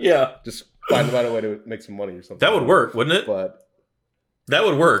just find a way to make some money or something. That would work, wouldn't it? But that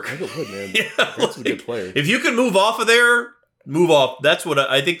would work. I think it would, man. That's a good player. If you can move off of there, move off. That's what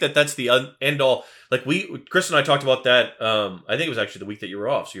I think. That's the end all. Like Chris and I talked about that. I think it was actually the week that you were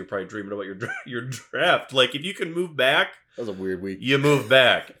off, so you're probably dreaming about your draft. Like, if you can move back, that was a weird week. You move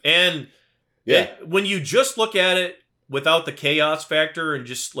back, and when you just look at it without the chaos factor and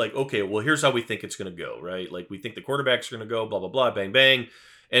just like, okay, well, here's how we think it's going to go, right? Like, we think the quarterback's going to go, blah blah blah, bang bang,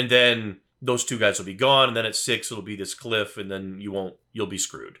 and then those 2 guys will be gone, and then at 6 it'll be this cliff, and then you'll be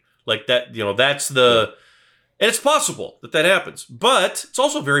screwed. Like that, that's the. And it's possible that happens, but it's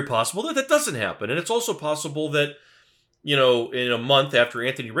also very possible that doesn't happen. And it's also possible that, in a month after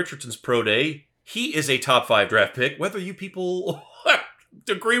Anthony Richardson's pro day, he is a top 5 draft pick, whether you people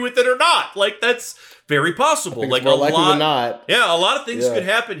agree with it or not. Like, that's very possible. Like, more likely than not. Yeah, a lot of things could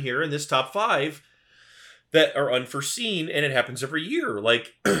happen here in this top 5 that are unforeseen, and it happens every year.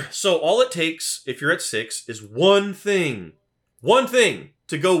 Like, so all it takes, if you're at 6, is one thing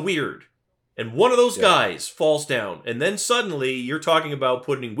to go weird. And one of those guys falls down. And then suddenly you're talking about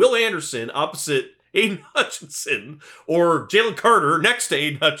putting Will Anderson opposite Aiden Hutchinson or Jalen Carter next to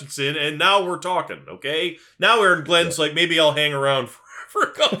Aiden Hutchinson. And now we're talking, okay? Now Aaron Glenn's like, maybe I'll hang around for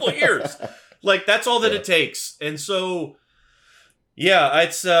a couple of years. Like, that's all that it takes. And so, yeah,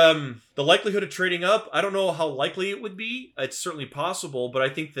 it's the likelihood of trading up. I don't know how likely it would be. It's certainly possible. But I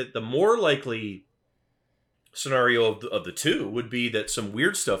think that the more likely scenario of the two would be that some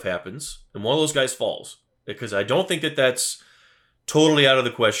weird stuff happens and one of those guys falls, because I don't think that that's totally out of the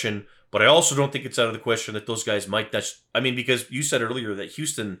question, but I also don't think it's out of the question that those guys might. Because you said earlier that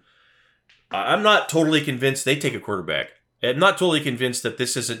Houston, I'm not totally convinced they take a quarterback. I'm not totally convinced that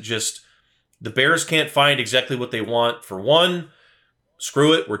this isn't just the Bears can't find exactly what they want. For one,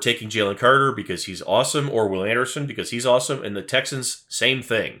 screw it, we're taking Jalen Carter because he's awesome, or Will Anderson because he's awesome, and the Texans, same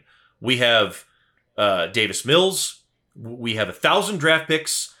thing. We have Davis Mills. We have 1,000 draft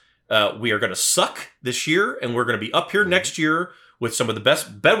picks. We are going to suck this year, and we're going to be up here next year with some of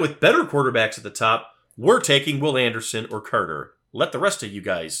the with better quarterbacks at the top. We're taking Will Anderson or Carter. Let the rest of you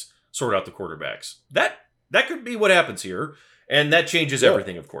guys sort out the quarterbacks. That could be what happens here, and that changes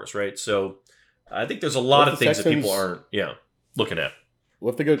everything, of course, right? So I think there's a lot of things that people aren't looking at.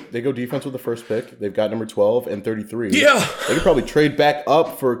 Well, if they go defense with the first pick, they've got number 12 and 33. Yeah. They could probably trade back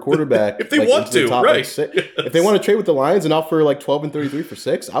up for a quarterback. If they want to, top, right. Yes. If they want to trade with the Lions and offer like 12 and 33 for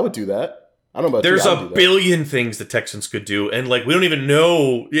 6, I would do that. I don't know about There's you, a billion things the Texans could do, and like we don't even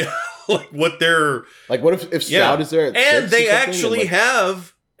know like what they're... Like what if Stroud is there at 6 and they actually and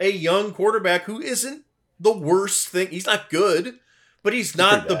have a young quarterback who isn't the worst thing. He's not good, but he's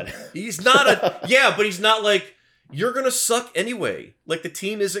not he's not but he's not like... You're going to suck anyway. Like, the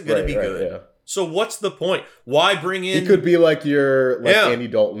team isn't going to be good. Yeah. So what's the point? Why bring in... He could be like your Andy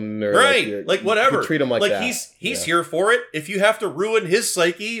Dalton or... Right. Like whatever. Treat him like that. He's here for it. If you have to ruin his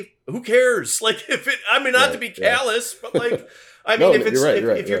psyche, who cares? Like, if it... I mean, not to be callous, but like... I mean, if it's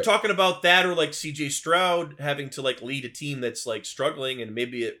if you're talking about that, or like CJ Stroud having to like lead a team that's like struggling, and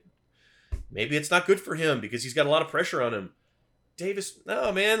maybe it's not good for him because he's got a lot of pressure on him. Davis,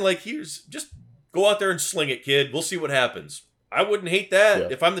 no, man, like he's just... Go out there and sling it, kid. We'll see what happens. I wouldn't hate that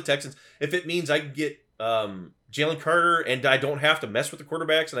if I'm the Texans. If it means I can get Jalen Carter and I don't have to mess with the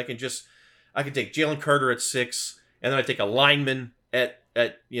quarterbacks, and I can take Jalen Carter at 6, and then I take a lineman at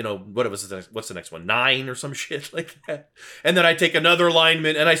what's the next one, 9 or some shit like that, and then I take another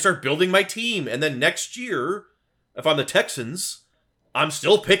lineman and I start building my team, and then next year, if I'm the Texans, I'm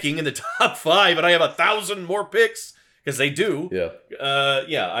still picking in the top 5, and I have 1,000 more picks. Because they do.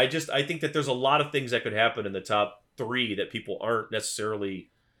 Yeah. I think that there's a lot of things that could happen in the top 3 that people aren't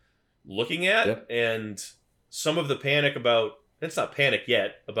necessarily looking at. Yeah. And some of the panic about, it's not panic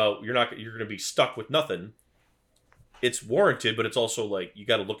yet, about you're going to be stuck with nothing. It's warranted, but it's also like, you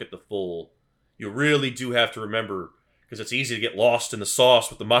got to look at the full, you really do have to remember, because it's easy to get lost in the sauce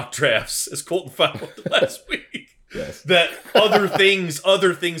with the mock drafts, as Colton found out last week. Yes. That other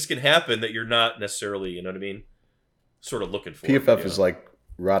things can happen that you're not necessarily, you know what I mean? Sort of looking for. PFF is like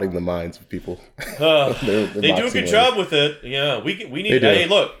rotting the minds of people. They do a good job with it. Yeah, we need. Hey,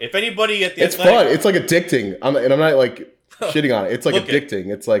 look, if anybody at the it's fun. It's like addicting. I'm not like shitting on it. It's like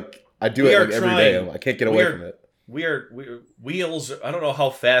addicting. It's like I do it like every day. I can't get away from it. We are wheels. I don't know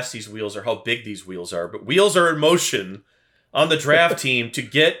how fast these wheels are, how big these wheels are, but wheels are in motion on the draft team to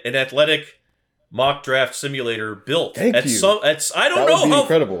get an athletic mock draft simulator built. Thank you. I don't know how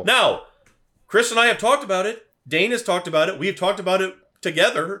incredible. Now, Chris and I have talked about it. Dane has talked about it. We have talked about it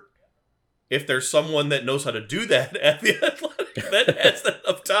together. If there's someone that knows how to do that at the Athletic that has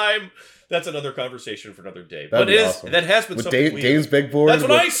enough time, that's another conversation for another day. That'd but awesome. That has been with something. Dane's big board. That's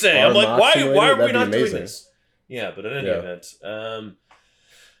what I say. I'm like, why are we not doing this? Yeah, but in any event,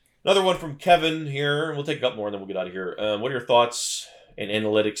 another one from Kevin here, and we'll take a couple more, and then we'll get out of here. What are your thoughts and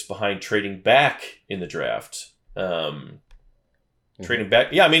analytics behind trading back in the draft? Trading back,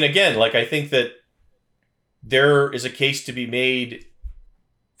 yeah. I mean, again, like I think that there is a case to be made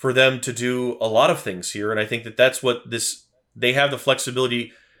for them to do a lot of things here, and I think that that's what this. They have the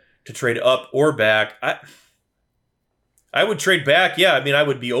flexibility to trade up or back. I would trade back. Yeah, I mean, I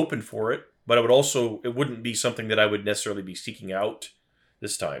would be open for it, but I would also. It wouldn't be something that I would necessarily be seeking out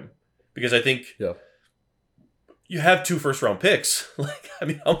this time, because I think you have 2 first-round picks. Like, I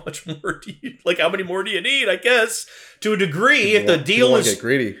mean, how much more do you like? How many more do you need? I guess to a degree, if the deal is get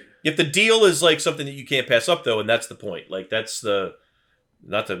greedy. If the deal is like something that you can't pass up, though, and that's the point. Like that's the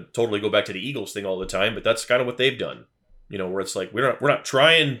not to totally go back to the Eagles thing all the time, but that's kind of what they've done. Where it's like we're not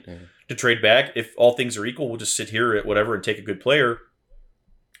trying to trade back. If all things are equal, we'll just sit here at whatever and take a good player.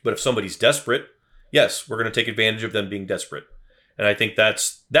 But if somebody's desperate, yes, we're going to take advantage of them being desperate. And I think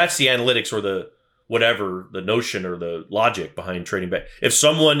that's the analytics or the whatever, the notion or the logic behind trading back. If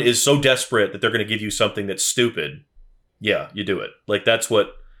someone is so desperate that they're going to give you something that's stupid, yeah, you do it. Like that's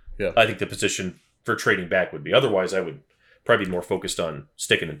what I think the position for trading back would be. Otherwise, I would probably be more focused on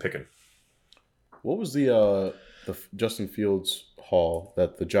sticking and picking. What was the Justin Fields haul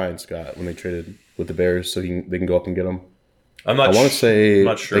that the Giants got when they traded with the Bears so they can go up and get him? I want to say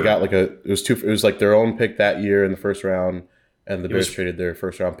they got like it was like their own pick that year in the first round, and the Bears traded their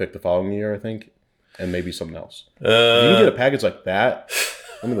first round pick the following year, I think. And maybe something else. You can get a package like that.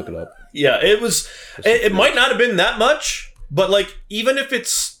 Let me look it up. Yeah, it was. It might not have been that much, but like even if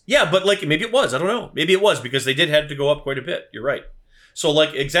it's but like maybe it was. I don't know. Maybe it was because they did have to go up quite a bit. You're right. So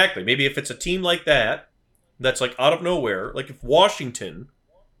like exactly. Maybe if it's a team like that, that's like out of nowhere. Like if Washington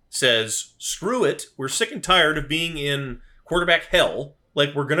says, "Screw it, we're sick and tired of being in quarterback hell.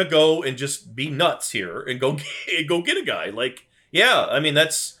 Like we're gonna go and just be nuts here and go get a guy." Like I mean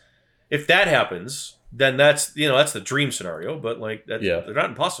that's. If that happens, then that's the dream scenario. But like that, they're not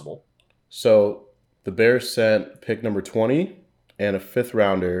impossible. So the Bears sent pick number 20 and a 5th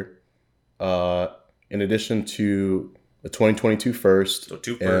rounder, in addition to a 2022 first, so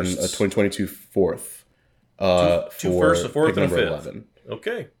 2 and firsts. a 2022 fourth. Two firsts, a fourth, and a 5th. 11.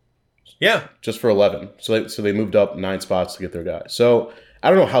 Okay. Yeah. Just for 11. So they moved up 9 spots to get their guy. So I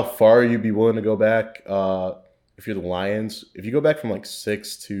don't know how far you'd be willing to go back. If you're the Lions, if you go back from like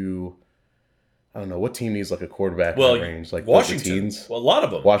 6 to, I don't know, what team needs like a quarterback in that range? Like Washington. The well, a lot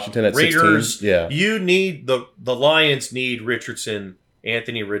of them. Washington at Raiders, 16. Yeah. You need the Lions need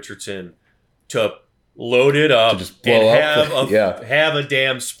Anthony Richardson to load it up just blow have a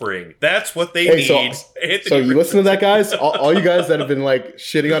damn spring. That's what they need. So you listen to that, guys? All you guys that have been like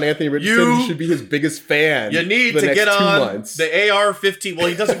shitting on Anthony Richardson, you should be his biggest fan. You need to get on the AR-15. Well,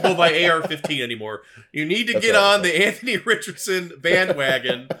 he doesn't go by AR-15 anymore. You need to get on the Anthony Richardson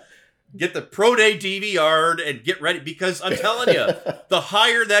bandwagon. Get the Pro Day DVR'd and get ready because I'm telling you, the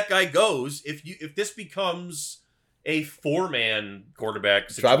higher that guy goes, if this becomes a 4-man quarterback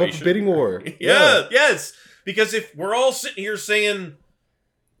situation. Drive up a bidding war. Yes. Because if we're all sitting here saying,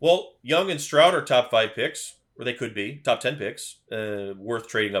 well, Young and Stroud are top 5 picks, or they could be, top 10 picks, worth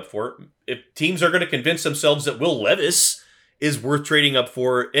trading up for. If teams are going to convince themselves that Will Levis is worth trading up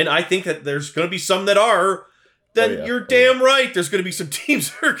for, and I think that there's going to be some that are, then you're damn right. There's going to be some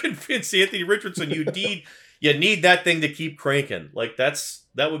teams that are convinced Anthony Richardson, you need that thing to keep cranking. Like that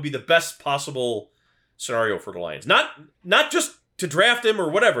would be the best possible scenario for the Lions. Not just to draft him or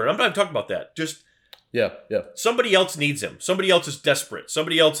whatever. I'm not talking about that. Just somebody else needs him. Somebody else is desperate.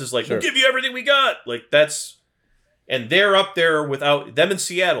 Somebody else is like, we'll give you everything we got. Like and they're up there without them, and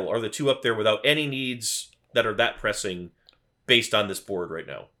Seattle are the 2 up there without any needs that are that pressing based on this board right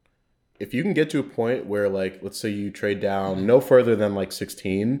now. If you can get to a point where, like, let's say you trade down no further than like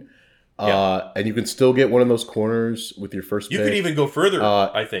 16, and you can still get one of those corners with your first pick. You could even go further,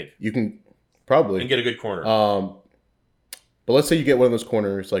 I think. You can probably. And get a good corner. But let's say you get one of those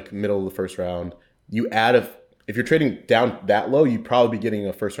corners, like middle of the first round. You add if you're trading down that low, you'd probably be getting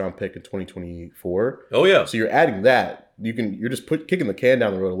a first round pick in 2024. Oh, yeah. So you're adding that. You're just kicking the can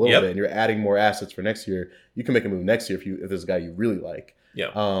down the road a little bit, and you're adding more assets for next year. You can make a move next year if there's a guy you really like.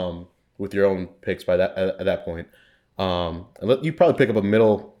 Yeah. With your own picks at that point. And you probably pick up a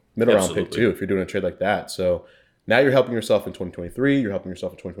middle round pick too if you're doing a trade like that. So now you're helping yourself in 2023. You're helping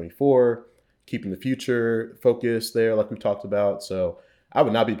yourself in 2024, keeping the future focus there like we've talked about. So I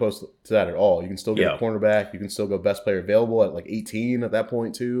would not be opposed to that at all. You can still get a cornerback. You can still go best player available at like 18 at that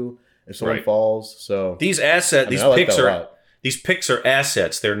point too if someone falls. So these picks are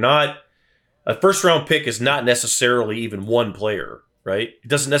assets. They're not a first round pick is not necessarily even one player. Right? It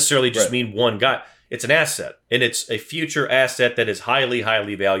doesn't necessarily just mean one guy. It's an asset, and it's a future asset that is highly,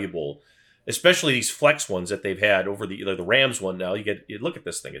 highly valuable. Especially these flex ones that they've had over the Rams one. Now you look at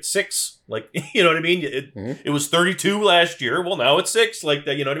this thing; it's 6. Like you know what I mean? It was 32 last year. Well, now it's 6. Like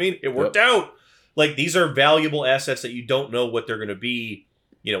that, you know what I mean? It worked out. Like these are valuable assets that you don't know what they're going to be,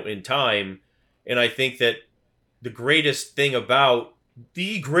 in time. And I think that the greatest thing about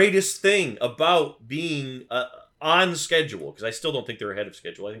being on schedule, because I still don't think they're ahead of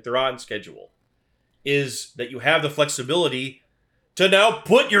schedule. I think they're on schedule, is that you have the flexibility to now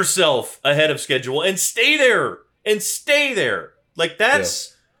put yourself ahead of schedule and stay there. Like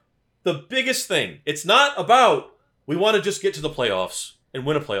that's the biggest thing. It's not about we want to just get to the playoffs and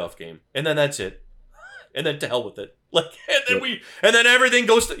win a playoff game, and then that's it. and then to hell with it. Like, and then everything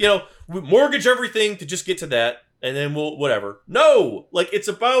goes to, we mortgage everything to just get to that, and then we'll whatever. No, like it's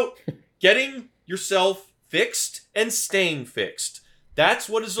about getting yourself fixed and staying fixed. That's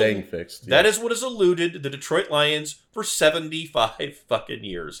what is staying fixed. That is what has eluded the Detroit Lions for 75 fucking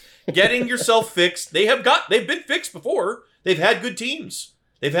years. Getting yourself fixed. They've been fixed before. They've had good teams.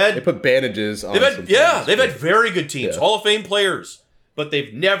 They put bandages on. They've had very good teams, Hall of Fame players, but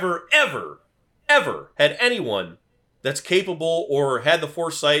they've never, ever, ever had anyone that's capable or had the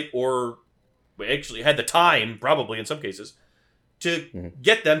foresight or actually had the time, probably in some cases, to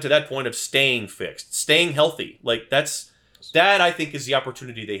get them to that point of staying fixed, staying healthy. Like that I think is the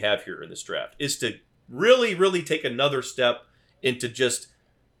opportunity they have here in this draft, is to really, really take another step into just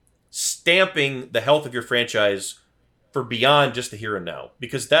stamping the health of your franchise for beyond just the here and now.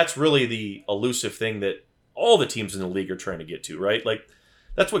 Because that's really the elusive thing that all the teams in the league are trying to get to, right? Like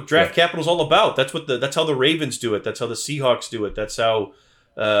that's what draft capital is all about. That's how the Ravens do it. That's how the Seahawks do it. That's how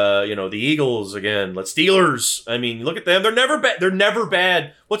the Eagles again, Steelers. I mean, look at them. They're never bad. They're never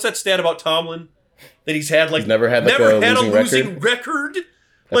bad. What's that stat about Tomlin? That he's never had a losing record.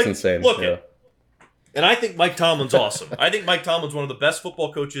 That's insane. Look, and I think Mike Tomlin's awesome. I think Mike Tomlin's one of the best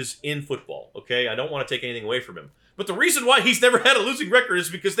football coaches in football. Okay, I don't want to take anything away from him, but the reason why he's never had a losing record is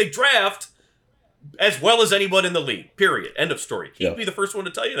because they draft as well as anyone in the league. Period. End of story. He'd be the first one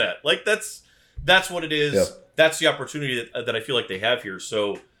to tell you that. Like that's what it is. Yeah. That's the opportunity that I feel like they have here.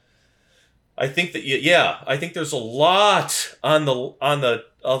 So I think that I think there's a lot a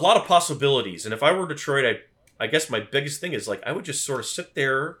lot of possibilities. And if I were Detroit, I guess my biggest thing is like I would just sort of sit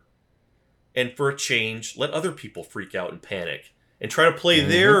there and for a change let other people freak out and panic and try to play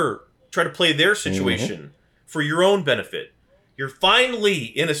their situation for your own benefit. You're finally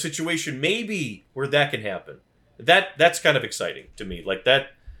in a situation maybe where that can happen. That's kind of exciting to me. Like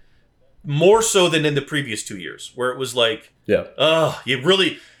that more so than in the previous 2 years where it was like,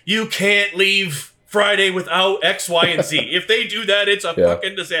 you can't leave Friday without X, Y, and Z. If they do that, it's a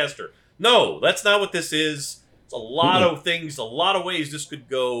fucking disaster. No, that's not what this is. It's a lot of things, a lot of ways this could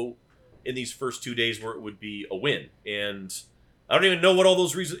go in these first 2 days where it would be a win. And I don't even know what all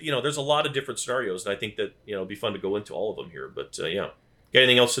those reasons, there's a lot of different scenarios. And I think that, it'd be fun to go into all of them here. But Got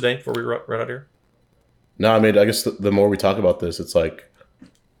anything else today before we run out here? No, I mean, I guess the more we talk about this, it's like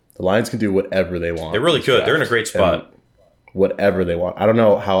the Lions can do whatever they want. They really could. Draft. They're in a great spot. And whatever they want. I don't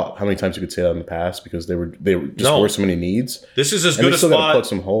know how many times you could say that in the past because they were so many needs. This is as good a spot. Got to plug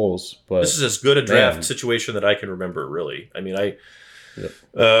some holes, but this is as good a draft situation that I can remember. Really, I mean, in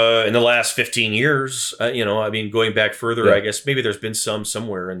the last 15 years, going back further, I guess maybe there's been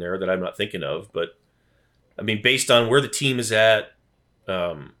somewhere in there that I'm not thinking of, but I mean, based on where the team is at,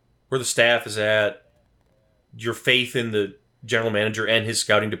 where the staff is at, your faith in the general manager and his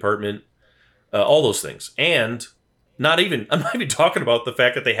scouting department, all those things, and I'm not even talking about the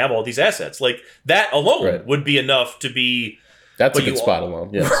fact that they have all these assets. Like that alone would be enough to be. That's a good spot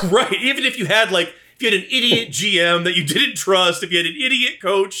alone. Yeah. Right. Even if you had an idiot GM that you didn't trust, if you had an idiot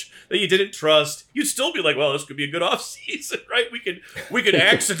coach that you didn't trust, you'd still be like, well, this could be a good offseason, right? We could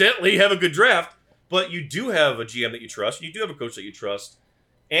accidentally have a good draft, but you do have a GM that you trust, you do have a coach that you trust,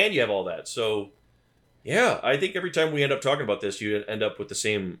 and you have all that. So, yeah, I think every time we end up talking about this, you end up with the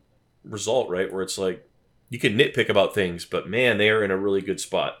same result, right? Where it's like, you can nitpick about things, but man, they are in a really good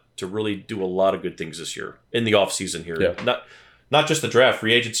spot to really do a lot of good things this year in the offseason here. Yeah. Not just the draft,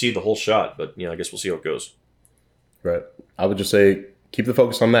 free agency, the whole shot, but I guess we'll see how it goes. Right. I would just say keep the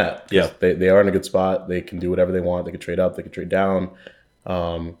focus on that. Yeah. They are in a good spot. They can do whatever they want. They can trade up. They can trade down.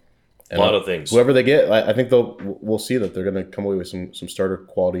 And a lot of things. Whoever they get, I think we'll see that they're going to come away with some starter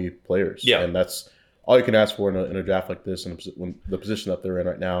quality players. Yeah. And that's all you can ask for in a draft like this and the position that they're in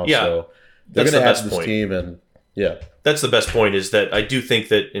right now. Yeah. So they're going to add to this team. And that's the best point is that I do think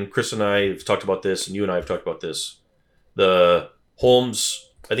that, and Chris and I have talked about this, and you and I have talked about this, the Holmes,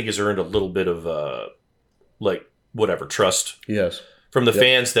 I think, has earned a little bit of trust. Yes. From the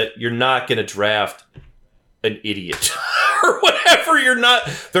fans that you're not going to draft an idiot or whatever.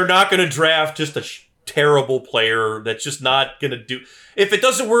 They're not going to draft just a terrible player that's just not going to do. If it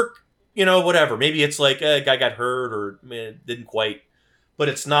doesn't work, whatever. Maybe it's like a guy got hurt or didn't quite. But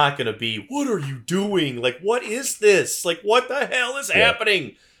it's not going to be, what are you doing? Like, what is this? Like, what the hell is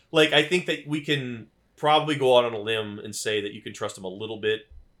happening? Like, I think that we can probably go out on a limb and say that you can trust him a little bit,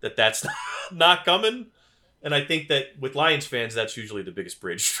 that's not coming. And I think that with Lions fans, that's usually the biggest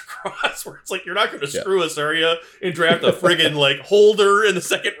bridge to cross, where it's like, you're not going to screw us, are you? And draft a friggin' holder in the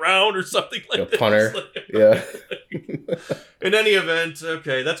second round or something like that. Punter. In any event,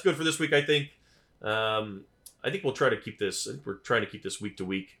 okay, that's good for this week, I think. I think we'll try to keep this. I think we're trying to keep this week to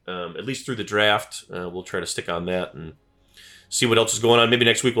week, at least through the draft. We'll try to stick on that and see what else is going on. Maybe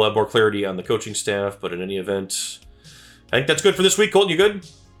next week we'll have more clarity on the coaching staff. But in any event, I think that's good for this week. Colton, you good?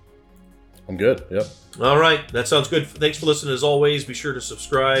 I'm good. Yep. All right, that sounds good. Thanks for listening. As always, be sure to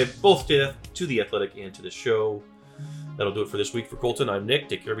subscribe both to The Athletic and to the show. That'll do it for this week. For Colton, I'm Nick.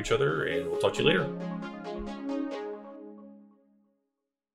 Take care of each other, and we'll talk to you later.